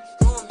blew up.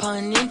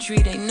 Upon entry,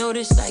 they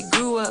noticed I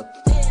grew up.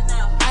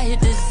 I hit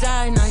the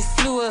side and I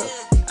flew up.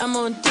 I'm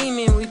on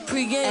demon, we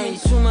pre-game.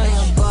 Too much,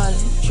 I'm ballin',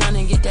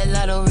 tryna get that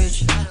lotto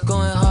rich.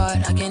 Going hard,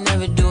 I can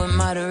never do it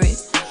moderate.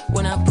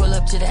 When I pull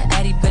up to the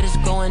Addy, bet it's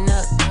going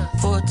up.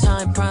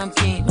 Full-time prime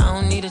king, I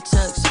don't need a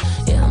tux.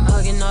 Yeah, I'm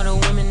hugging all the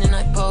women and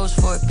I pose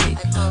for a pic.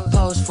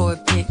 Pose for a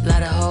pic,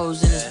 lot of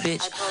hoes in this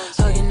bitch.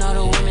 Hugging all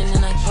the women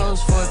and I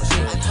pose for a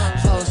pic.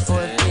 Pose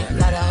for a pic,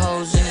 lot of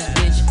hoes in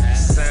this bitch.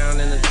 Sound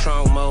in the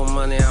trunk, more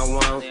money I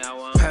want.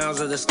 Pounds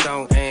of the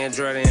stone,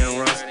 Android and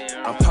Russ.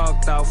 I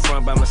parked out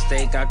front by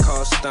mistake, I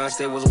caught stunts.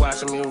 They was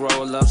watching me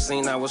roll up,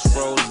 seen I was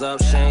froze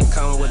up. She ain't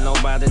come with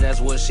nobody, that's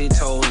what she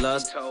told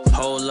us.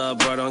 Hold up,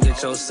 bro, don't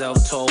get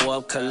yourself tore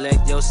up.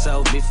 Collect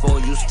yourself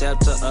before you step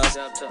to us.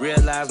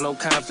 Realize no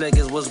conflict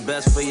is what's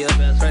best for you.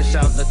 Fresh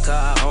out the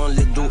car, I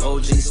only do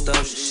OG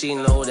stuff. She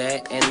know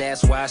that, and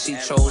that's why she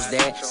chose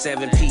that.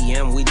 7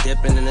 p.m., we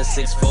dipping in a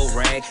 6'4"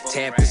 rag.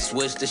 Tap the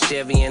switch, the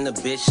Chevy and the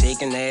bitch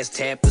shaking ass.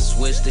 Tap the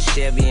switch, the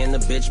Chevy and the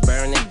bitch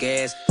burning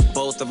gas.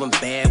 Both of them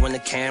bad when the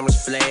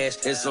cameras flash.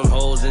 There's some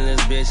hoes in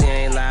this bitch, he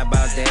ain't lie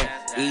about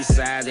that. East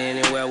side,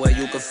 anywhere where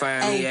you can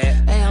find me at.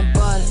 Hey, I'm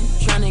ballin',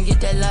 tryna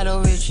get that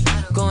lotto rich.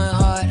 Going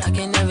hard, I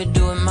can never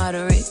do it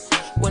moderate.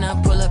 When I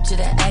pull up to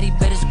the Addy,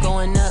 bet it's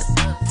going up.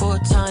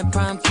 Full-time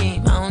prime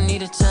king, I don't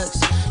need a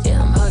tux.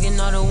 Yeah, I'm hugging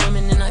all the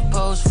women and I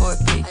pose for a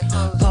pic.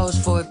 Pose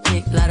for a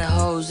pic, lot of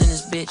hoes in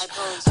this bitch.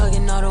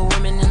 Hugging all the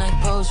women and I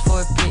pose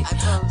for a pic.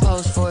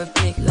 Pose for a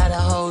pic, lot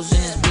of hoes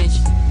in this bitch.